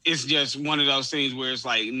 It's just one of those things where it's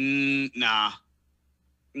like, nah,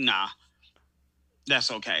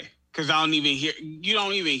 that's okay. Because you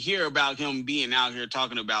don't even hear about him being out here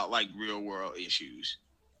talking about like real world issues.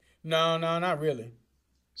 No, not really.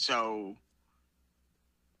 So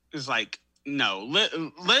it's like, no,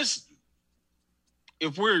 let's,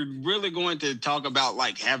 if we're really going to talk about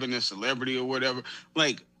like having a celebrity or whatever,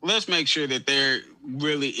 like, let's make sure that they're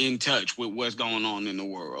really in touch with what's going on in the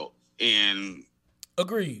world. And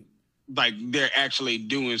agreed. Like, they're actually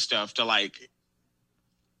doing stuff to like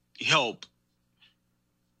help.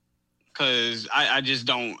 Cause I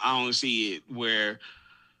don't see it where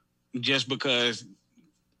just because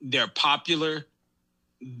they're popular,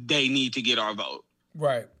 they need to get our vote.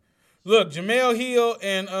 Right. Look, Jemele Hill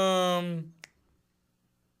and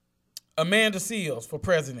Amanda Seales for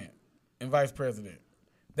president and vice president.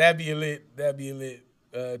 That'd be a lit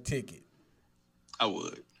ticket. I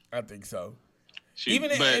would. I think so. Throw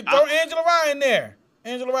Angela Rye in there.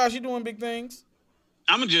 Angela Rye, she doing big things.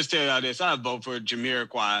 I'm going to just tell y'all this. I vote for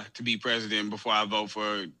Jamiroquai to be president before I vote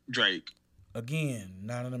for Drake. Again,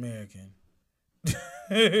 not an American.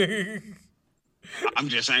 I'm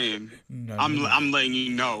just saying. I'm letting you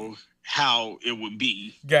know how it would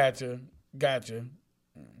be. Gotcha.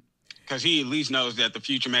 Because he at least knows that the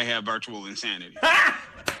future may have virtual insanity.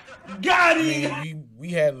 Got him! We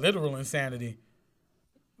had literal insanity.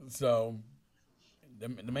 So, the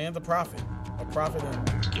man's a prophet. A prophet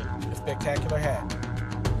in a spectacular hat.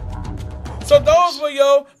 So those were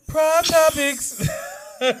your prime topics.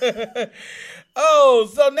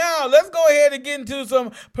 So now let's go ahead and get into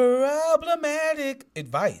some problematic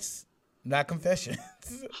advice, not confessions.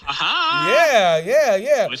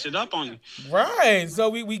 Yeah. Push it up on you. Right. So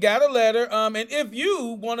we got a letter. And if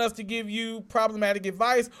you want us to give you problematic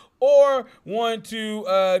advice or want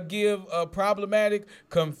to give a problematic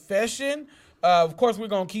confession, of course we're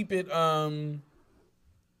gonna keep it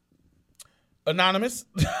anonymous.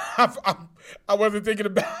 I wasn't thinking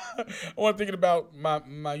about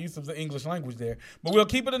my use of the English language there, but we'll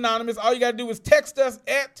keep it anonymous. All you gotta do is text us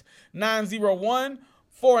at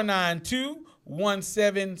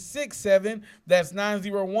 901-492-1767. That's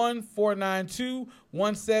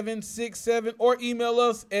 901-492-1767, or email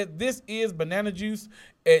us at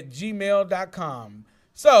thisisbananajuice@gmail.com.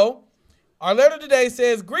 So our letter today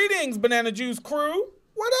says, "Greetings, Banana Juice crew.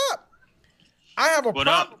 What up? I have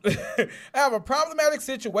a problematic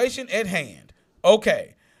situation at hand.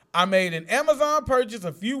 Okay, I made an Amazon purchase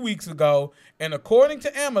a few weeks ago, and according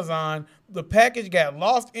to Amazon, the package got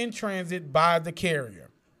lost in transit by the carrier.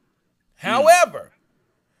 However,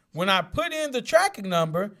 when I put in the tracking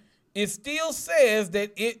number, it still says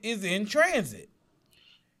that it is in transit.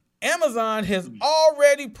 Amazon has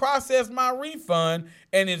already processed my refund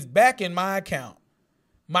and is back in my account.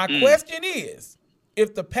 My question is,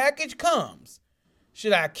 if the package comes,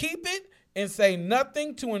 should I keep it and say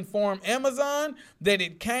nothing to inform Amazon that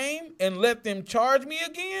it came and let them charge me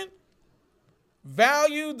again?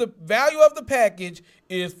 The value of the package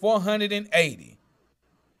is $480.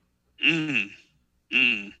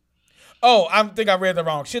 Oh, I think I read that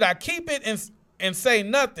wrong. Should I keep it and say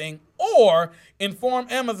nothing, or inform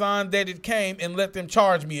Amazon that it came and let them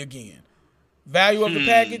charge me again? Value of the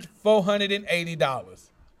package, $480.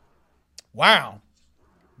 Wow.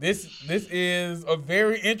 This is a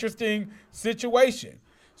very interesting situation.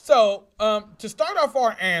 So, to start off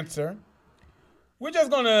our answer, we're just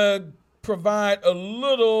going to provide a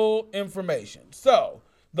little information. So,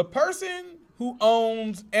 the person who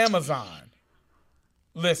owns Amazon,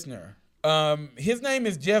 listener, his name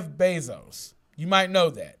is Jeff Bezos. You might know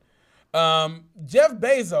that. Jeff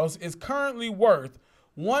Bezos is currently worth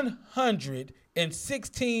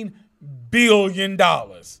 $116 billion.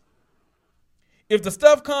 If the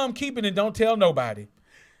stuff come, keep it and don't tell nobody.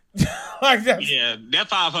 Like that. Yeah, that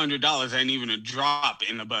 $500 ain't even a drop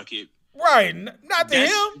in the bucket. Right. Not to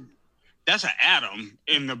him. That's an atom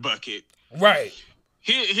in the bucket. Right.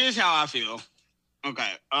 Here's how I feel.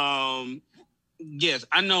 Okay. Yes,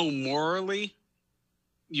 I know morally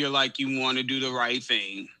you're like you want to do the right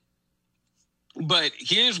thing. But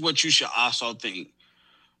here's what you should also think.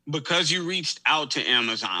 Because you reached out to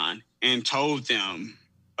Amazon and told them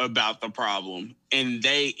about the problem and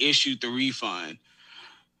they issued the refund,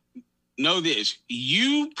 know this,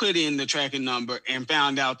 you put in the tracking number and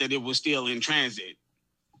found out that it was still in transit.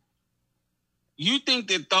 You think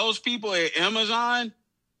that those people at Amazon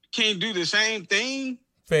can't do the same thing?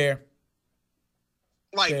 Fair.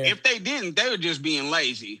 Like, if they didn't, they were just being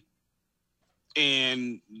lazy.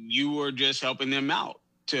 And you were just helping them out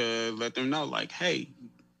to let them know, like, hey,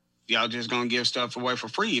 y'all just gonna give stuff away for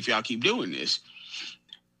free if y'all keep doing this.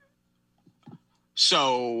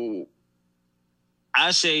 So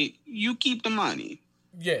I say you keep the money.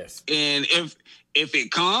 Yes. And if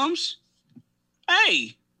it comes,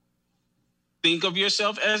 hey, think of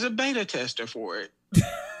yourself as a beta tester for it.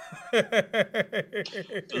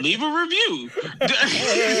 Leave a review.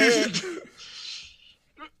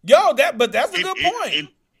 Yo, that's a good point.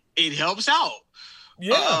 It helps out.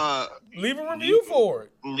 Yeah. Leave a review for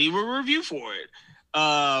it. Leave a review for it.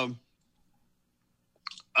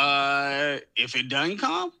 If it doesn't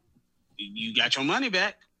come, you got your money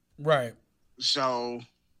back. Right. So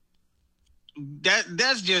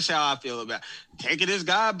that's just how I feel about it. Take it as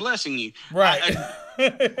God blessing you. Right.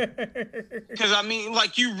 Because, I mean,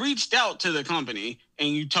 like, you reached out to the company and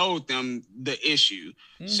you told them the issue.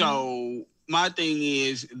 Mm-hmm. So my thing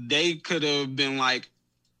is they could have been like,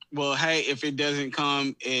 well, hey, if it doesn't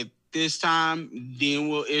come at this time, then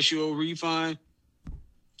we'll issue a refund.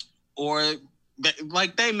 Or,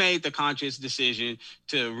 like, they made the conscious decision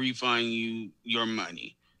to refund you your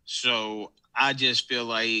money. So I just feel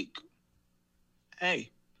like, hey,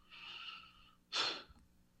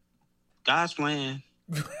 God's plan.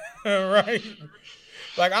 Right.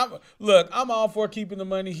 Like, I'm all for keeping the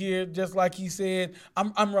money here, just like he said.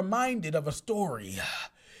 I'm reminded of a story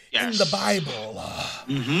in the Bible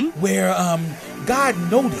where God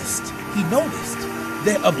noticed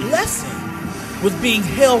that a blessing was being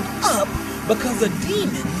held up because a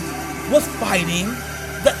demon was fighting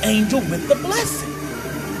the angel with the blessing.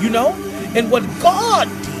 You know? And what God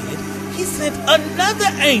did, he sent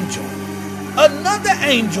another angel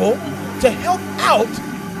to help out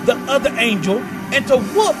the other angel and to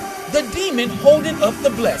whoop the demon holding up the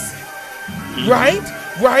blessing. Right?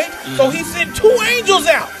 So he sent two angels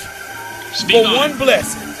out for one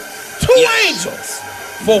blessing. Two angels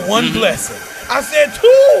for one blessing. I said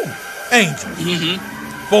two angels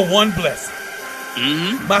for one blessing.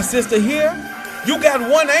 My sister here, you got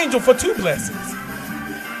one angel for two blessings.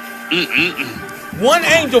 One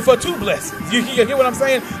angel for two blessings. You hear what I'm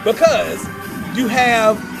saying? Because you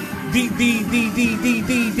have the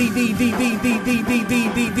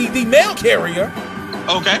mail carrier,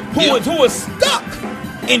 who is stuck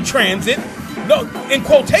in transit. No, in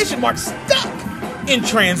quotation marks, stuck in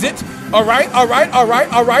transit. All right.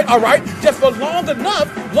 Just for long enough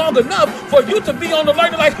for you to be on the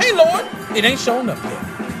alert, like, hey, Lord, it ain't shown up yet.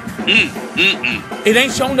 It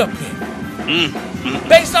ain't shown up yet.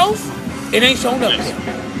 Bezos, it ain't shown up yet.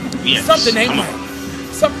 Yes. Something ain't right.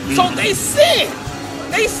 So they send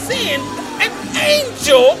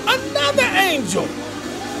another angel,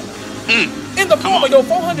 in the form of your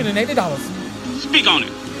 $480. Speak on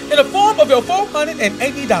it. In the form of your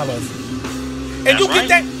 $480. And you get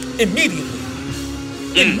that immediately.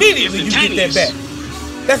 Immediately you get that back.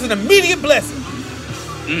 That's an immediate blessing.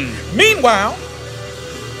 Meanwhile,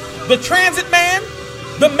 the transit man,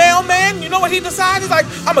 the mailman, you know what he decides? He's like,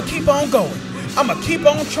 I'm going to keep on going. I'm going to keep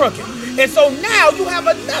on trucking. And so now you have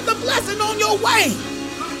another blessing on your way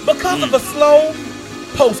because of a slow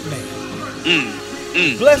postman.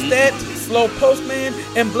 Bless that slow postman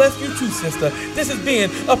and bless you too, sister. This has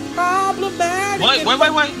been a problematic. Wait.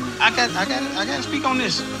 I got to speak on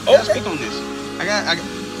this.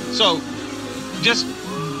 So, just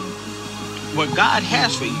what God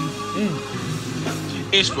has for you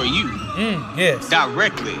is for you. Yes.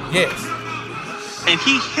 Directly. Yes. And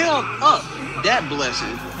he held up that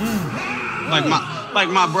blessing. Like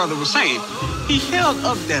my brother was saying, he held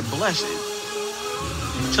up that blessing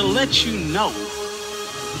to let you know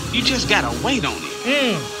you just gotta wait on it.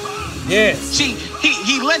 Yes. See,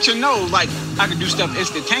 he let you know, like, I can do stuff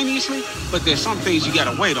instantaneously, but there's some things you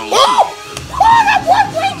gotta wait on.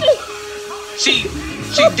 See,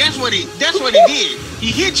 that's what he did.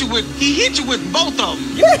 He hit you with both of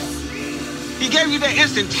them. Yes. He gave you that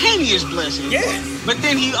instantaneous blessing. Yes. But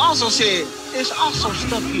then he also said, there's also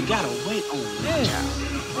stuff you gotta wait on, my child.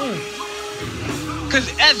 Because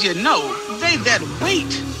as you know, they that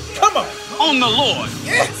wait Come on. the Lord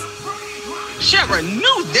Yes. shall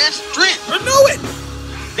renew their strength. Renew it.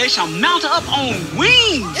 They shall mount up on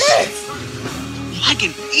wings Yes. like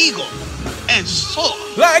an eagle and soar.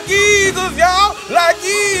 Like eagles, y'all. Like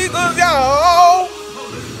eagles, y'all.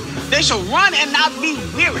 They shall run and not be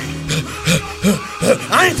weary.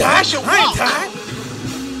 I ain't tired. They shall I ain't walk. tired.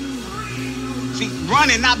 See,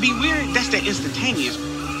 run and not be weary, that's the instantaneous.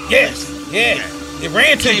 Yes. Yes. It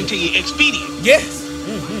ran to Came you. to you expedient. Yes.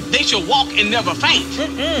 They shall walk and never faint.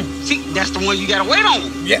 See, that's the one you gotta wait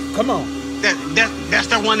on. Yeah, come on. That's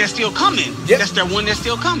the one that's still coming. Yep. That's the one that's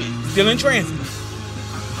still coming. Still in transit.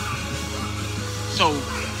 So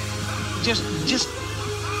just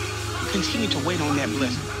continue to wait on that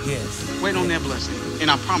blessing. Yes. Wait on that blessing.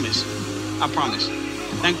 And I promise.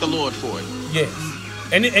 Thank the Lord for it. Yes.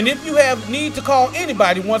 And if you have need to call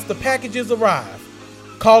anybody once the packages arrive,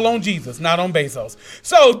 call on Jesus, not on Bezos.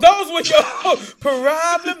 So those were your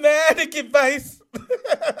problematic advice.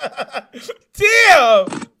 Tim!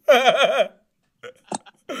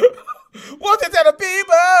 What's it to the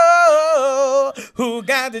people who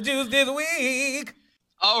got the juice this week?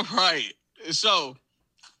 All right. So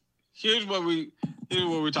here's what we're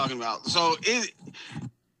talking about. So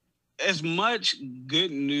as much good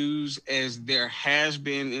news as there has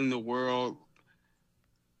been in the world,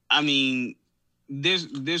 I mean,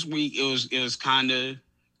 this week it was kind of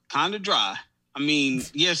dry. I mean,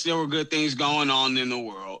 yes, there were good things going on in the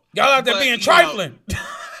world. Y'all out there being trifling.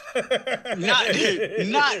 Not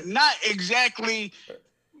exactly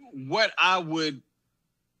what I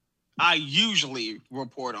usually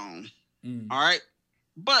report on. All right.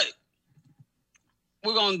 But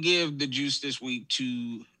we're gonna give the juice this week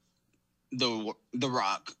to the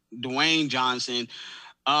Rock, Dwayne Johnson.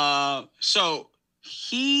 So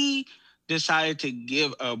he decided to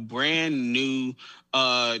give a brand new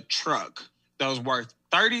truck that was worth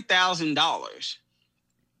 $30,000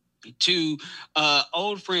 to an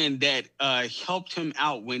old friend that helped him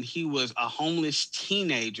out when he was a homeless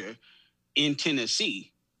teenager in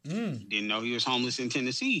Tennessee. Didn't know he was homeless in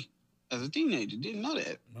Tennessee as a teenager. Didn't know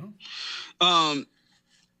that. No.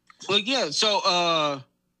 Well, yeah. So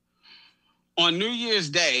on New Year's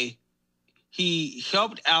Day, he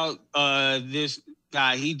helped out this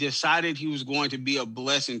guy. He decided he was going to be a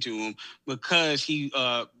blessing to him because he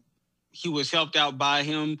was helped out by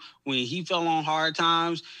him when he fell on hard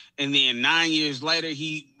times, and then 9 years later,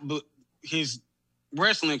 his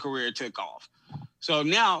wrestling career took off. So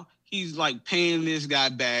now he's like paying this guy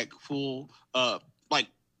back full, like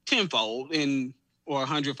tenfold or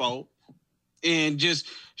 100-fold, and just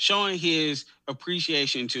showing his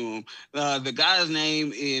appreciation to him. The guy's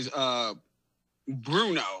name is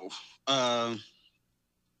Bruno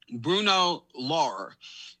Lauer.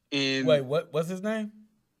 And Wait, what's his name?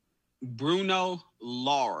 Bruno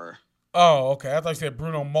Lauer. Oh, okay. I thought you said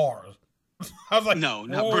Bruno Mars. I was like, No,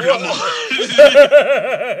 not whoa. Bruno Mars. I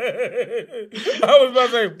was about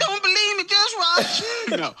to say, Don't believe me, just watch.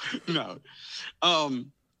 No.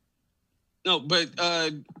 No, but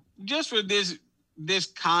just for this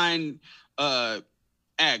kind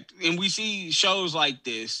act, and we see shows like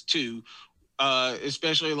this too,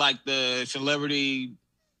 especially like the Celebrity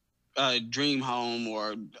Dream Home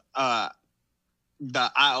or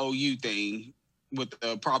the IOU thing with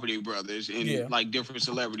the Property Brothers and like different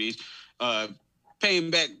celebrities,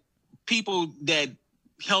 paying back people that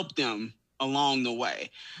helped them along the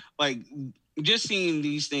way. Like just seeing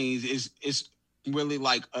these things is really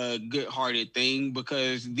like a good-hearted thing,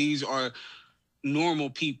 because these are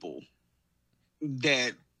normal people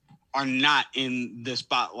that are not in the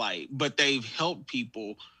spotlight, but they've helped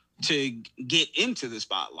people to get into the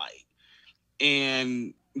spotlight.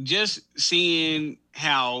 And just seeing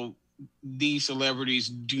how these celebrities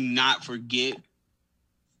do not forget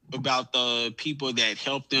about the people that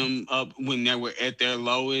helped them up when they were at their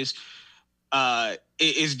lowest, it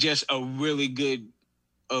is just a really good,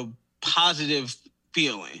 positive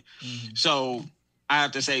feeling. So I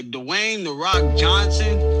have to say, Dwayne "The Rock"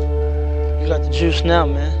 Johnson, You got the juice now,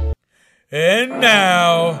 man. and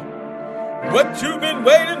now, what you've been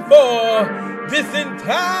waiting for this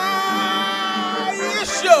entire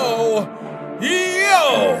show,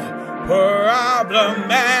 yo,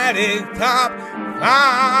 problematic top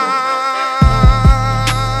 5.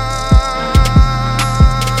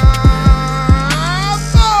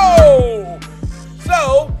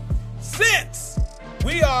 So, since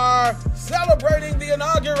we are celebrating the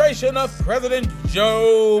inauguration of President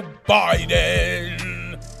Joe Biden,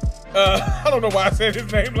 I don't know why I said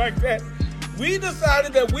his name like that. We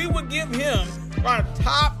decided that we would give him our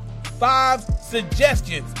top 5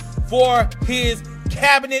 suggestions for his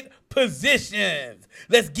cabinet positions.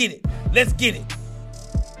 Let's get it. Let's get it.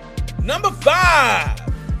 Number 5,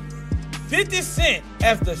 50 Cent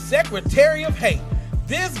as the Secretary of Hate.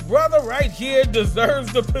 This brother right here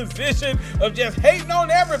deserves the position of just hating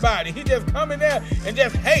on everybody. He just come in there and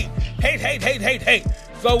just hate.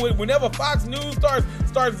 So whenever Fox News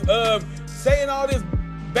starts saying all this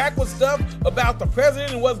backward stuff about the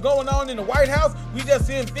president and what's going on in the White House, we just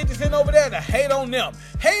send 50 Cent over there to hate on them.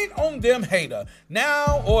 Hate on them, hater,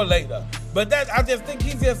 now or later. But that, I just think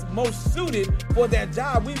he's just most suited for that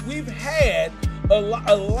job. We've had a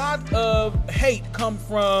lot of hate come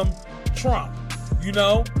from Trump, you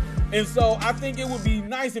know? And so I think it would be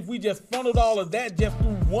nice if we just funneled all of that just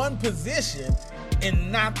through one position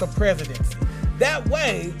and not the presidency. That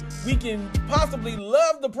way, we can possibly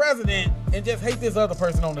love the president and just hate this other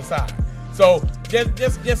person on the side. So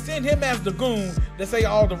just send him as the goon to say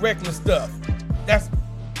all the reckless stuff. That's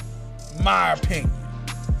my opinion.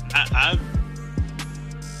 I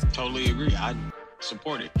totally agree. I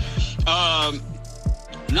support it.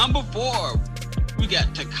 Number 4, we got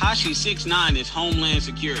Tekashi 6ix9ine as Homeland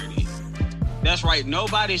Security. That's right.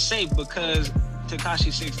 Nobody's safe because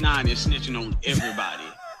Tekashi 6ix9ine is snitching on everybody.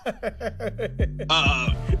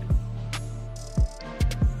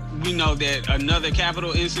 We know that another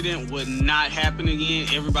Capitol incident would not happen again.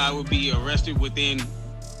 Everybody would be arrested within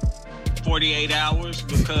 48 hours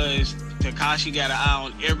because Tekashi got an eye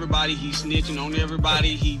on everybody. He's snitching on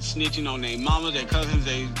everybody. He's snitching on their mamas, their cousins,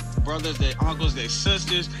 their brothers, their uncles, their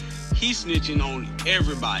sisters. He's snitching on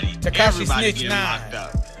everybody. Tekashi everybody snitch getting locked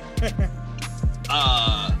up.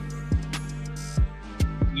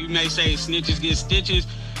 You may say snitches get stitches.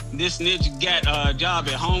 This snitch got a job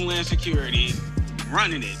at Homeland Security,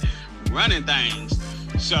 running things.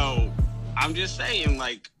 So I'm just saying,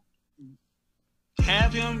 like,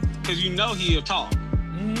 have him, because you know he'll talk.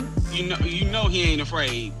 Mm-hmm. You know he ain't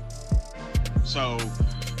afraid. So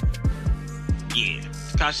yeah,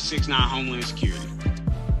 Tekashi 6ix9ine, Homeland Security.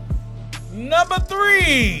 Number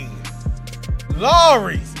 3,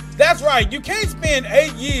 Lawry's. That's right. You can't spend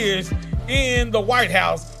 8 years in the White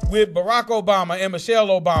House with Barack Obama and Michelle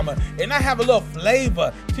Obama and not have a little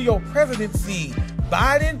flavor to your presidency,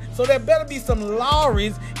 Biden. So there better be some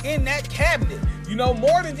Lawry's in that cabinet. You know,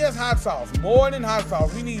 more than just hot sauce. More than hot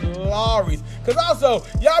sauce. We need Lawry's. Because also,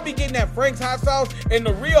 y'all be getting that Frank's hot sauce, and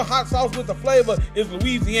the real hot sauce with the flavor is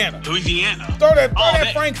Louisiana. Throw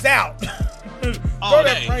that Frank's out. Throw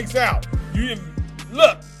that Frank's out.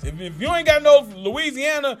 Look, if you ain't got no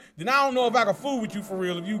Louisiana, then I don't know if I can fool with you for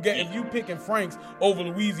real. If you picking Frank's over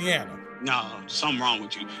Louisiana. No, something wrong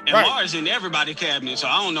with you. And right. Lawry's in everybody's cabinet, so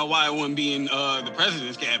I don't know why it wouldn't be in the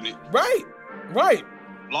president's cabinet. Right.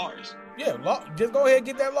 Lawry's. Yeah, just go ahead and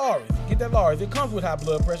get that Lawry's. Get that Lawry's. It comes with high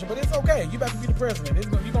blood pressure, but it's okay. You about to be the president.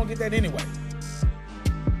 You're going to get that anyway.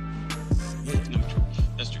 Yeah.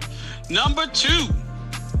 That's true. Number 2,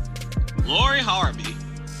 Lori Harvey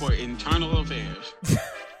for Internal Affairs.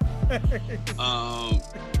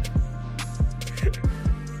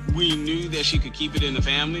 We knew that she could keep it in the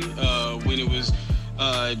family when it was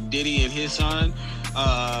Diddy and his son.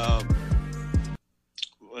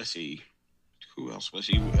 Let's see. Who else was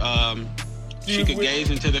she? She could gaze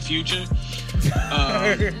into the future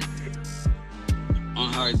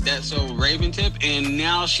on her That's So Raven tip. And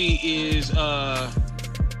now she is,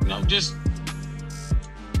 just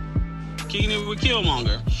kicking it with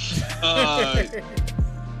Killmonger.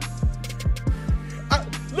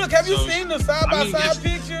 Look, have you seen the side-by-side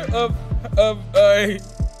picture of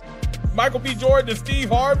Michael B. Jordan and Steve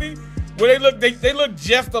Harvey? Where they look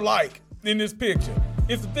just alike in this picture.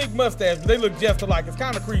 It's a thick mustache, but they look just alike. It's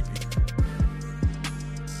kind of creepy.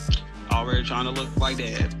 Already trying to look like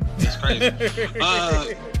Dad. It's crazy.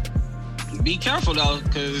 Be careful though,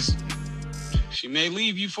 because she may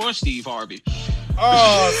leave you for Steve Harvey.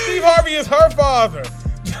 Oh, Steve Harvey is her father.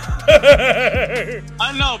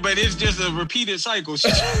 I know, but it's just a repeated cycle. She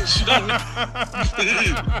don't know. She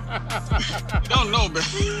don't know, but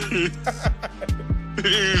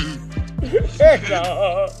heck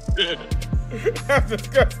no. That's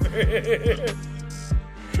disgusting.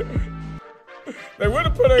 They would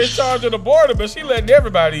have put her in charge of the border, but she letting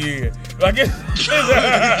everybody in. Like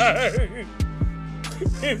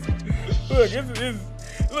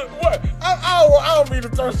look, what? I don't mean to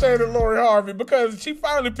throw shade at Lori Harvey because she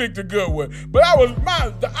finally picked a good one. But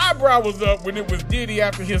the eyebrow was up when it was Diddy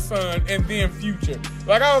after his son and then Future.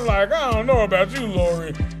 Like, I was like, I don't know about you,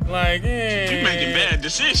 Lori. Like, you making bad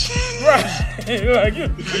decisions. Right. Like, you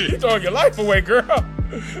throwing your life away, girl.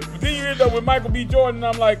 But then you end up with Michael B. Jordan,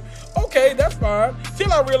 and I'm like, okay, that's fine.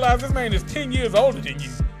 Till I realize this man is 10 years older than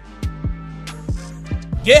you.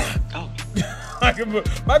 Yeah. Oh.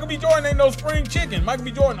 Michael B. Jordan ain't no spring chicken. Michael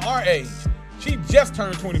B. Jordan, our age. She just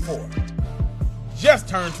turned 24. Just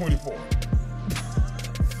turned 24.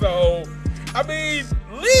 So, I mean,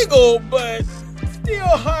 legal, but still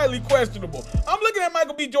highly questionable. I'm looking at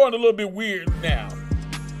Michael B. Jordan a little bit weird now.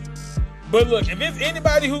 But look, if it's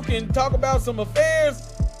anybody who can talk about some affairs,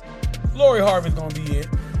 Lori Harvey's gonna be it.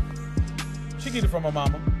 She get it from her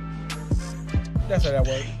mama. That's how that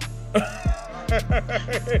works.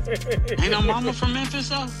 Ain't her mama from Memphis,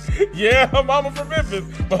 though? Yeah, her mama from Memphis,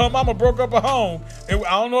 but her mama broke up a home. And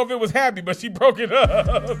I don't know if it was happy, but she broke it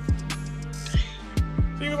up.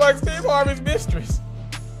 She was like Steve Harvey's mistress.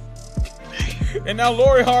 And now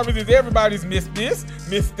Lori Harvey is everybody's miss this,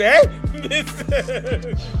 miss that, miss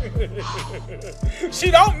that.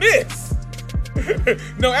 She don't miss.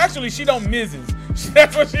 No, actually, she don't misses.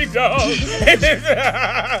 That's what she does.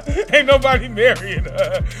 Ain't nobody marrying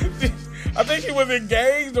her. I think she was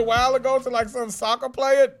engaged a while ago to like some soccer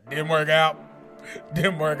player. Didn't work out.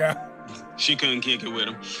 Didn't work out. She couldn't kick it with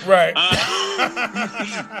him. Right.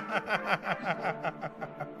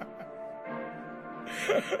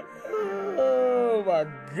 Oh my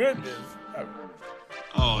goodness.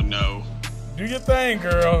 Oh no. Do your thing,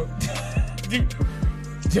 girl.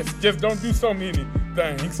 Just don't do so many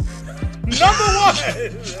things. Number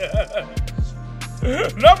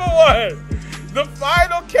one. The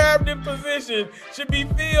final cabinet position should be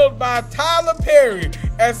filled by Tyler Perry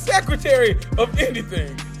as Secretary of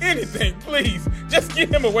anything. Anything, please. Just get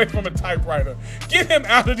him away from a typewriter. Get him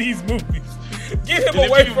out of these movies. Get him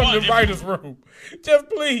away from the writer's room. Just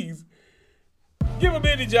please. Give him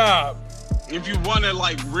any job. If you want to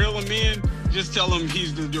like reel him in, just tell him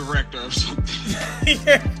he's the director of something.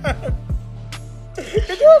 Yeah.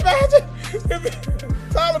 Can you imagine?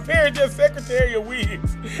 Tyler Perry just Secretary of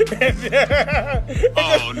Wigs.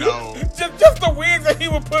 Oh no. Just the wigs that he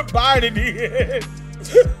would put Biden in.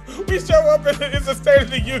 We show up in the State of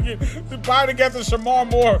the Union. Biden got the Shamar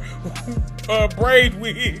Moore braid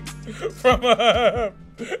wigs from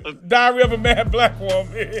Diary of a Mad Black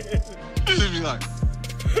Woman. Just be like,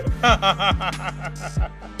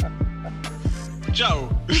 Joe,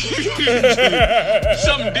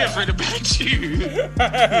 something different about you.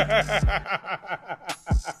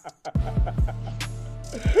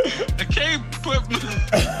 I can't put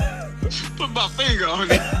my finger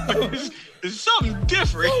on it. It's something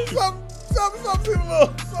different. Something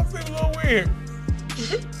seems a little weird.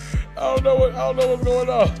 I don't know what's going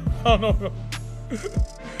on. I don't know.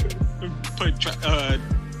 Put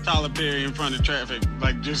Tyler Perry in front of traffic,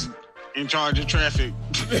 like just in charge of traffic.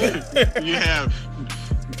 You have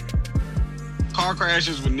car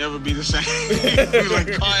crashes would never be the same.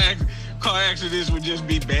 Like car accidents would just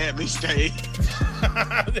be badly staged.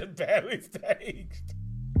 Just badly staged.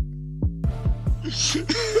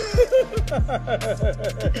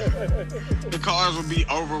 The cars would be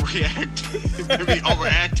overreacting. They'd be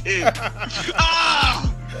overacting.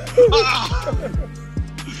 Ah! Ah!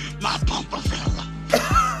 My bumper fell off.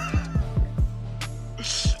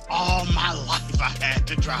 All my life I had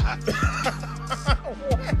to drive.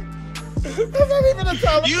 What? That's not even a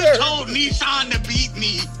Tyler You Perry. told Nissan to beat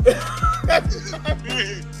me. That's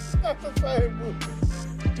not the same movie.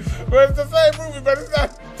 Well, it's the same movie, but it's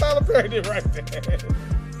not. Tyler Perry did right there.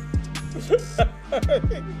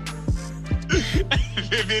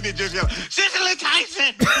 And then it just goes, Cicely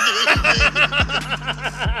Tyson.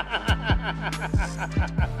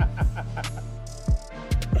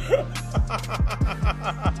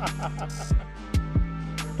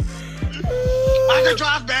 I could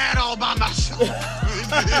drive bad all by myself.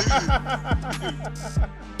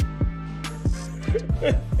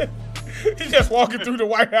 You just walking through the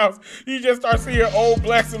White House, you just start seeing old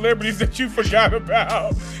black celebrities that you forgot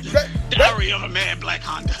about. Diary of a Mad Black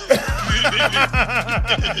Honda.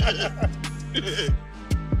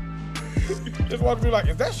 Just walking through like,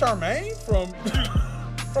 is that Charmaine from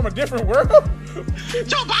a different world?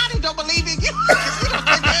 Joe Biden don't believe in you.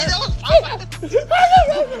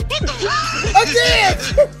 What the fuck? Again!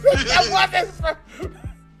 That wasn't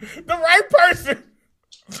the right person,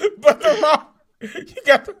 but the wrong. You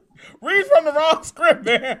got to read from the wrong script,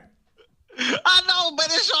 man. I know, but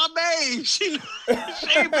it's Charmaine. She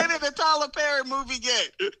ain't been in a Tyler Perry movie yet,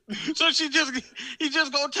 so he just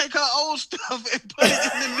gonna take her old stuff and put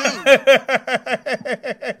it in the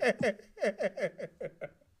new.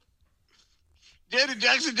 Janet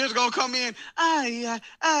Jackson just gonna come in.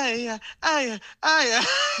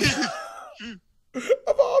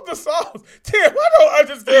 Of all the songs, Tim, I don't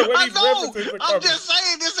understand where these references are coming. I'm just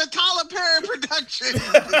saying, it's a Tyler Perry production.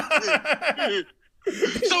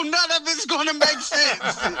 So none of it's going to make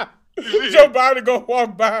sense. Joe Biden go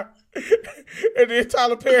walk by, and then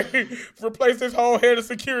Tyler Perry replace his whole head of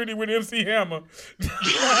security with MC Hammer.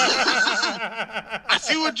 I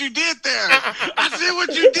see what you did there. I see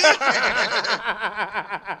what you did there.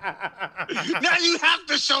 Now you have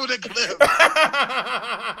to show the clip.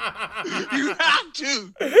 You have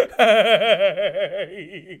to.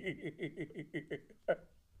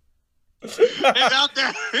 It's out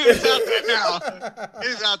there. It's out there now.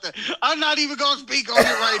 It's out there. I'm not even going to speak on it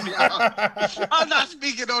right now. I'm not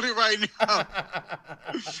speaking on it right now.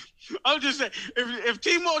 I'm just saying, if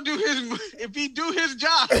Timo if he do his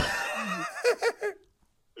job,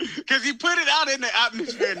 because he put it out in the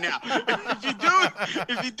atmosphere now.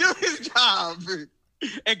 If he do his job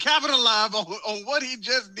and capitalize on what he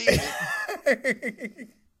just did,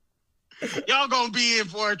 y'all gonna be in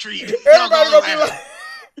for a treat. Everybody gonna be like.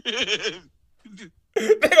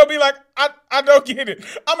 They're gonna be like, I don't get it.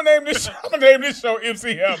 I'm gonna name this show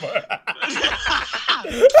MC Hammer. And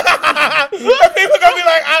people gonna be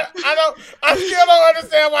like, I still don't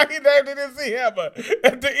understand why he named it MC Hammer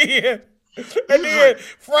at the end. And then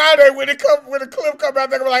Friday when the clip come out,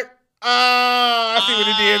 they're gonna be like, I see what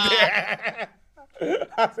he did there.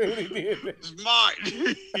 I see what he did there. Smart.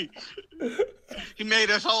 He made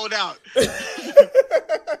us hold out.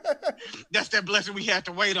 That's that blessing we had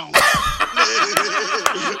to wait on. So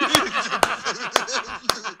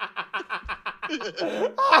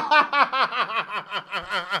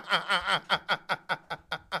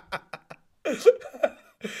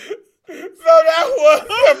that was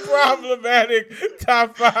a problematic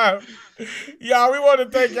top 5. Y'all, we want to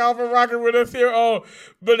thank y'all for rocking with us here on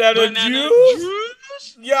Banana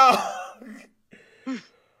Juice. Y'all.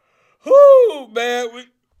 Whoo, man.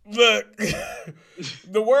 Look,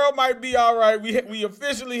 the world might be all right. We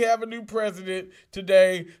officially have a new president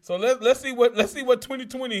today. So let's see what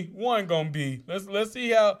 2021 gonna be. Let's see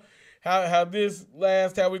how this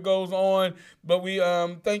lasts, how it goes on. But we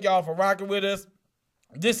thank y'all for rocking with us.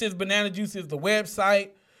 This is Banana Juice is the website.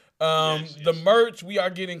 Yes. The merch, we are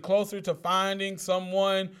getting closer to finding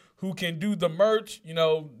someone who can do the merch. You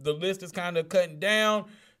know, the list is kind of cutting down.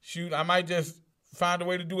 Shoot, I might just find a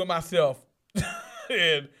way to do it myself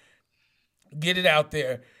and get it out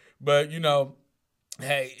there. But, you know,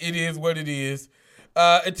 hey, it is what it is.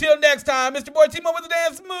 Until next time, Mr. Boy Timo with the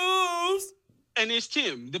dance moves. And it's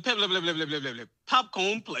Tim, the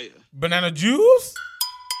popcorn player. Banana Juice?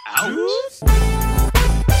 Out. Juice?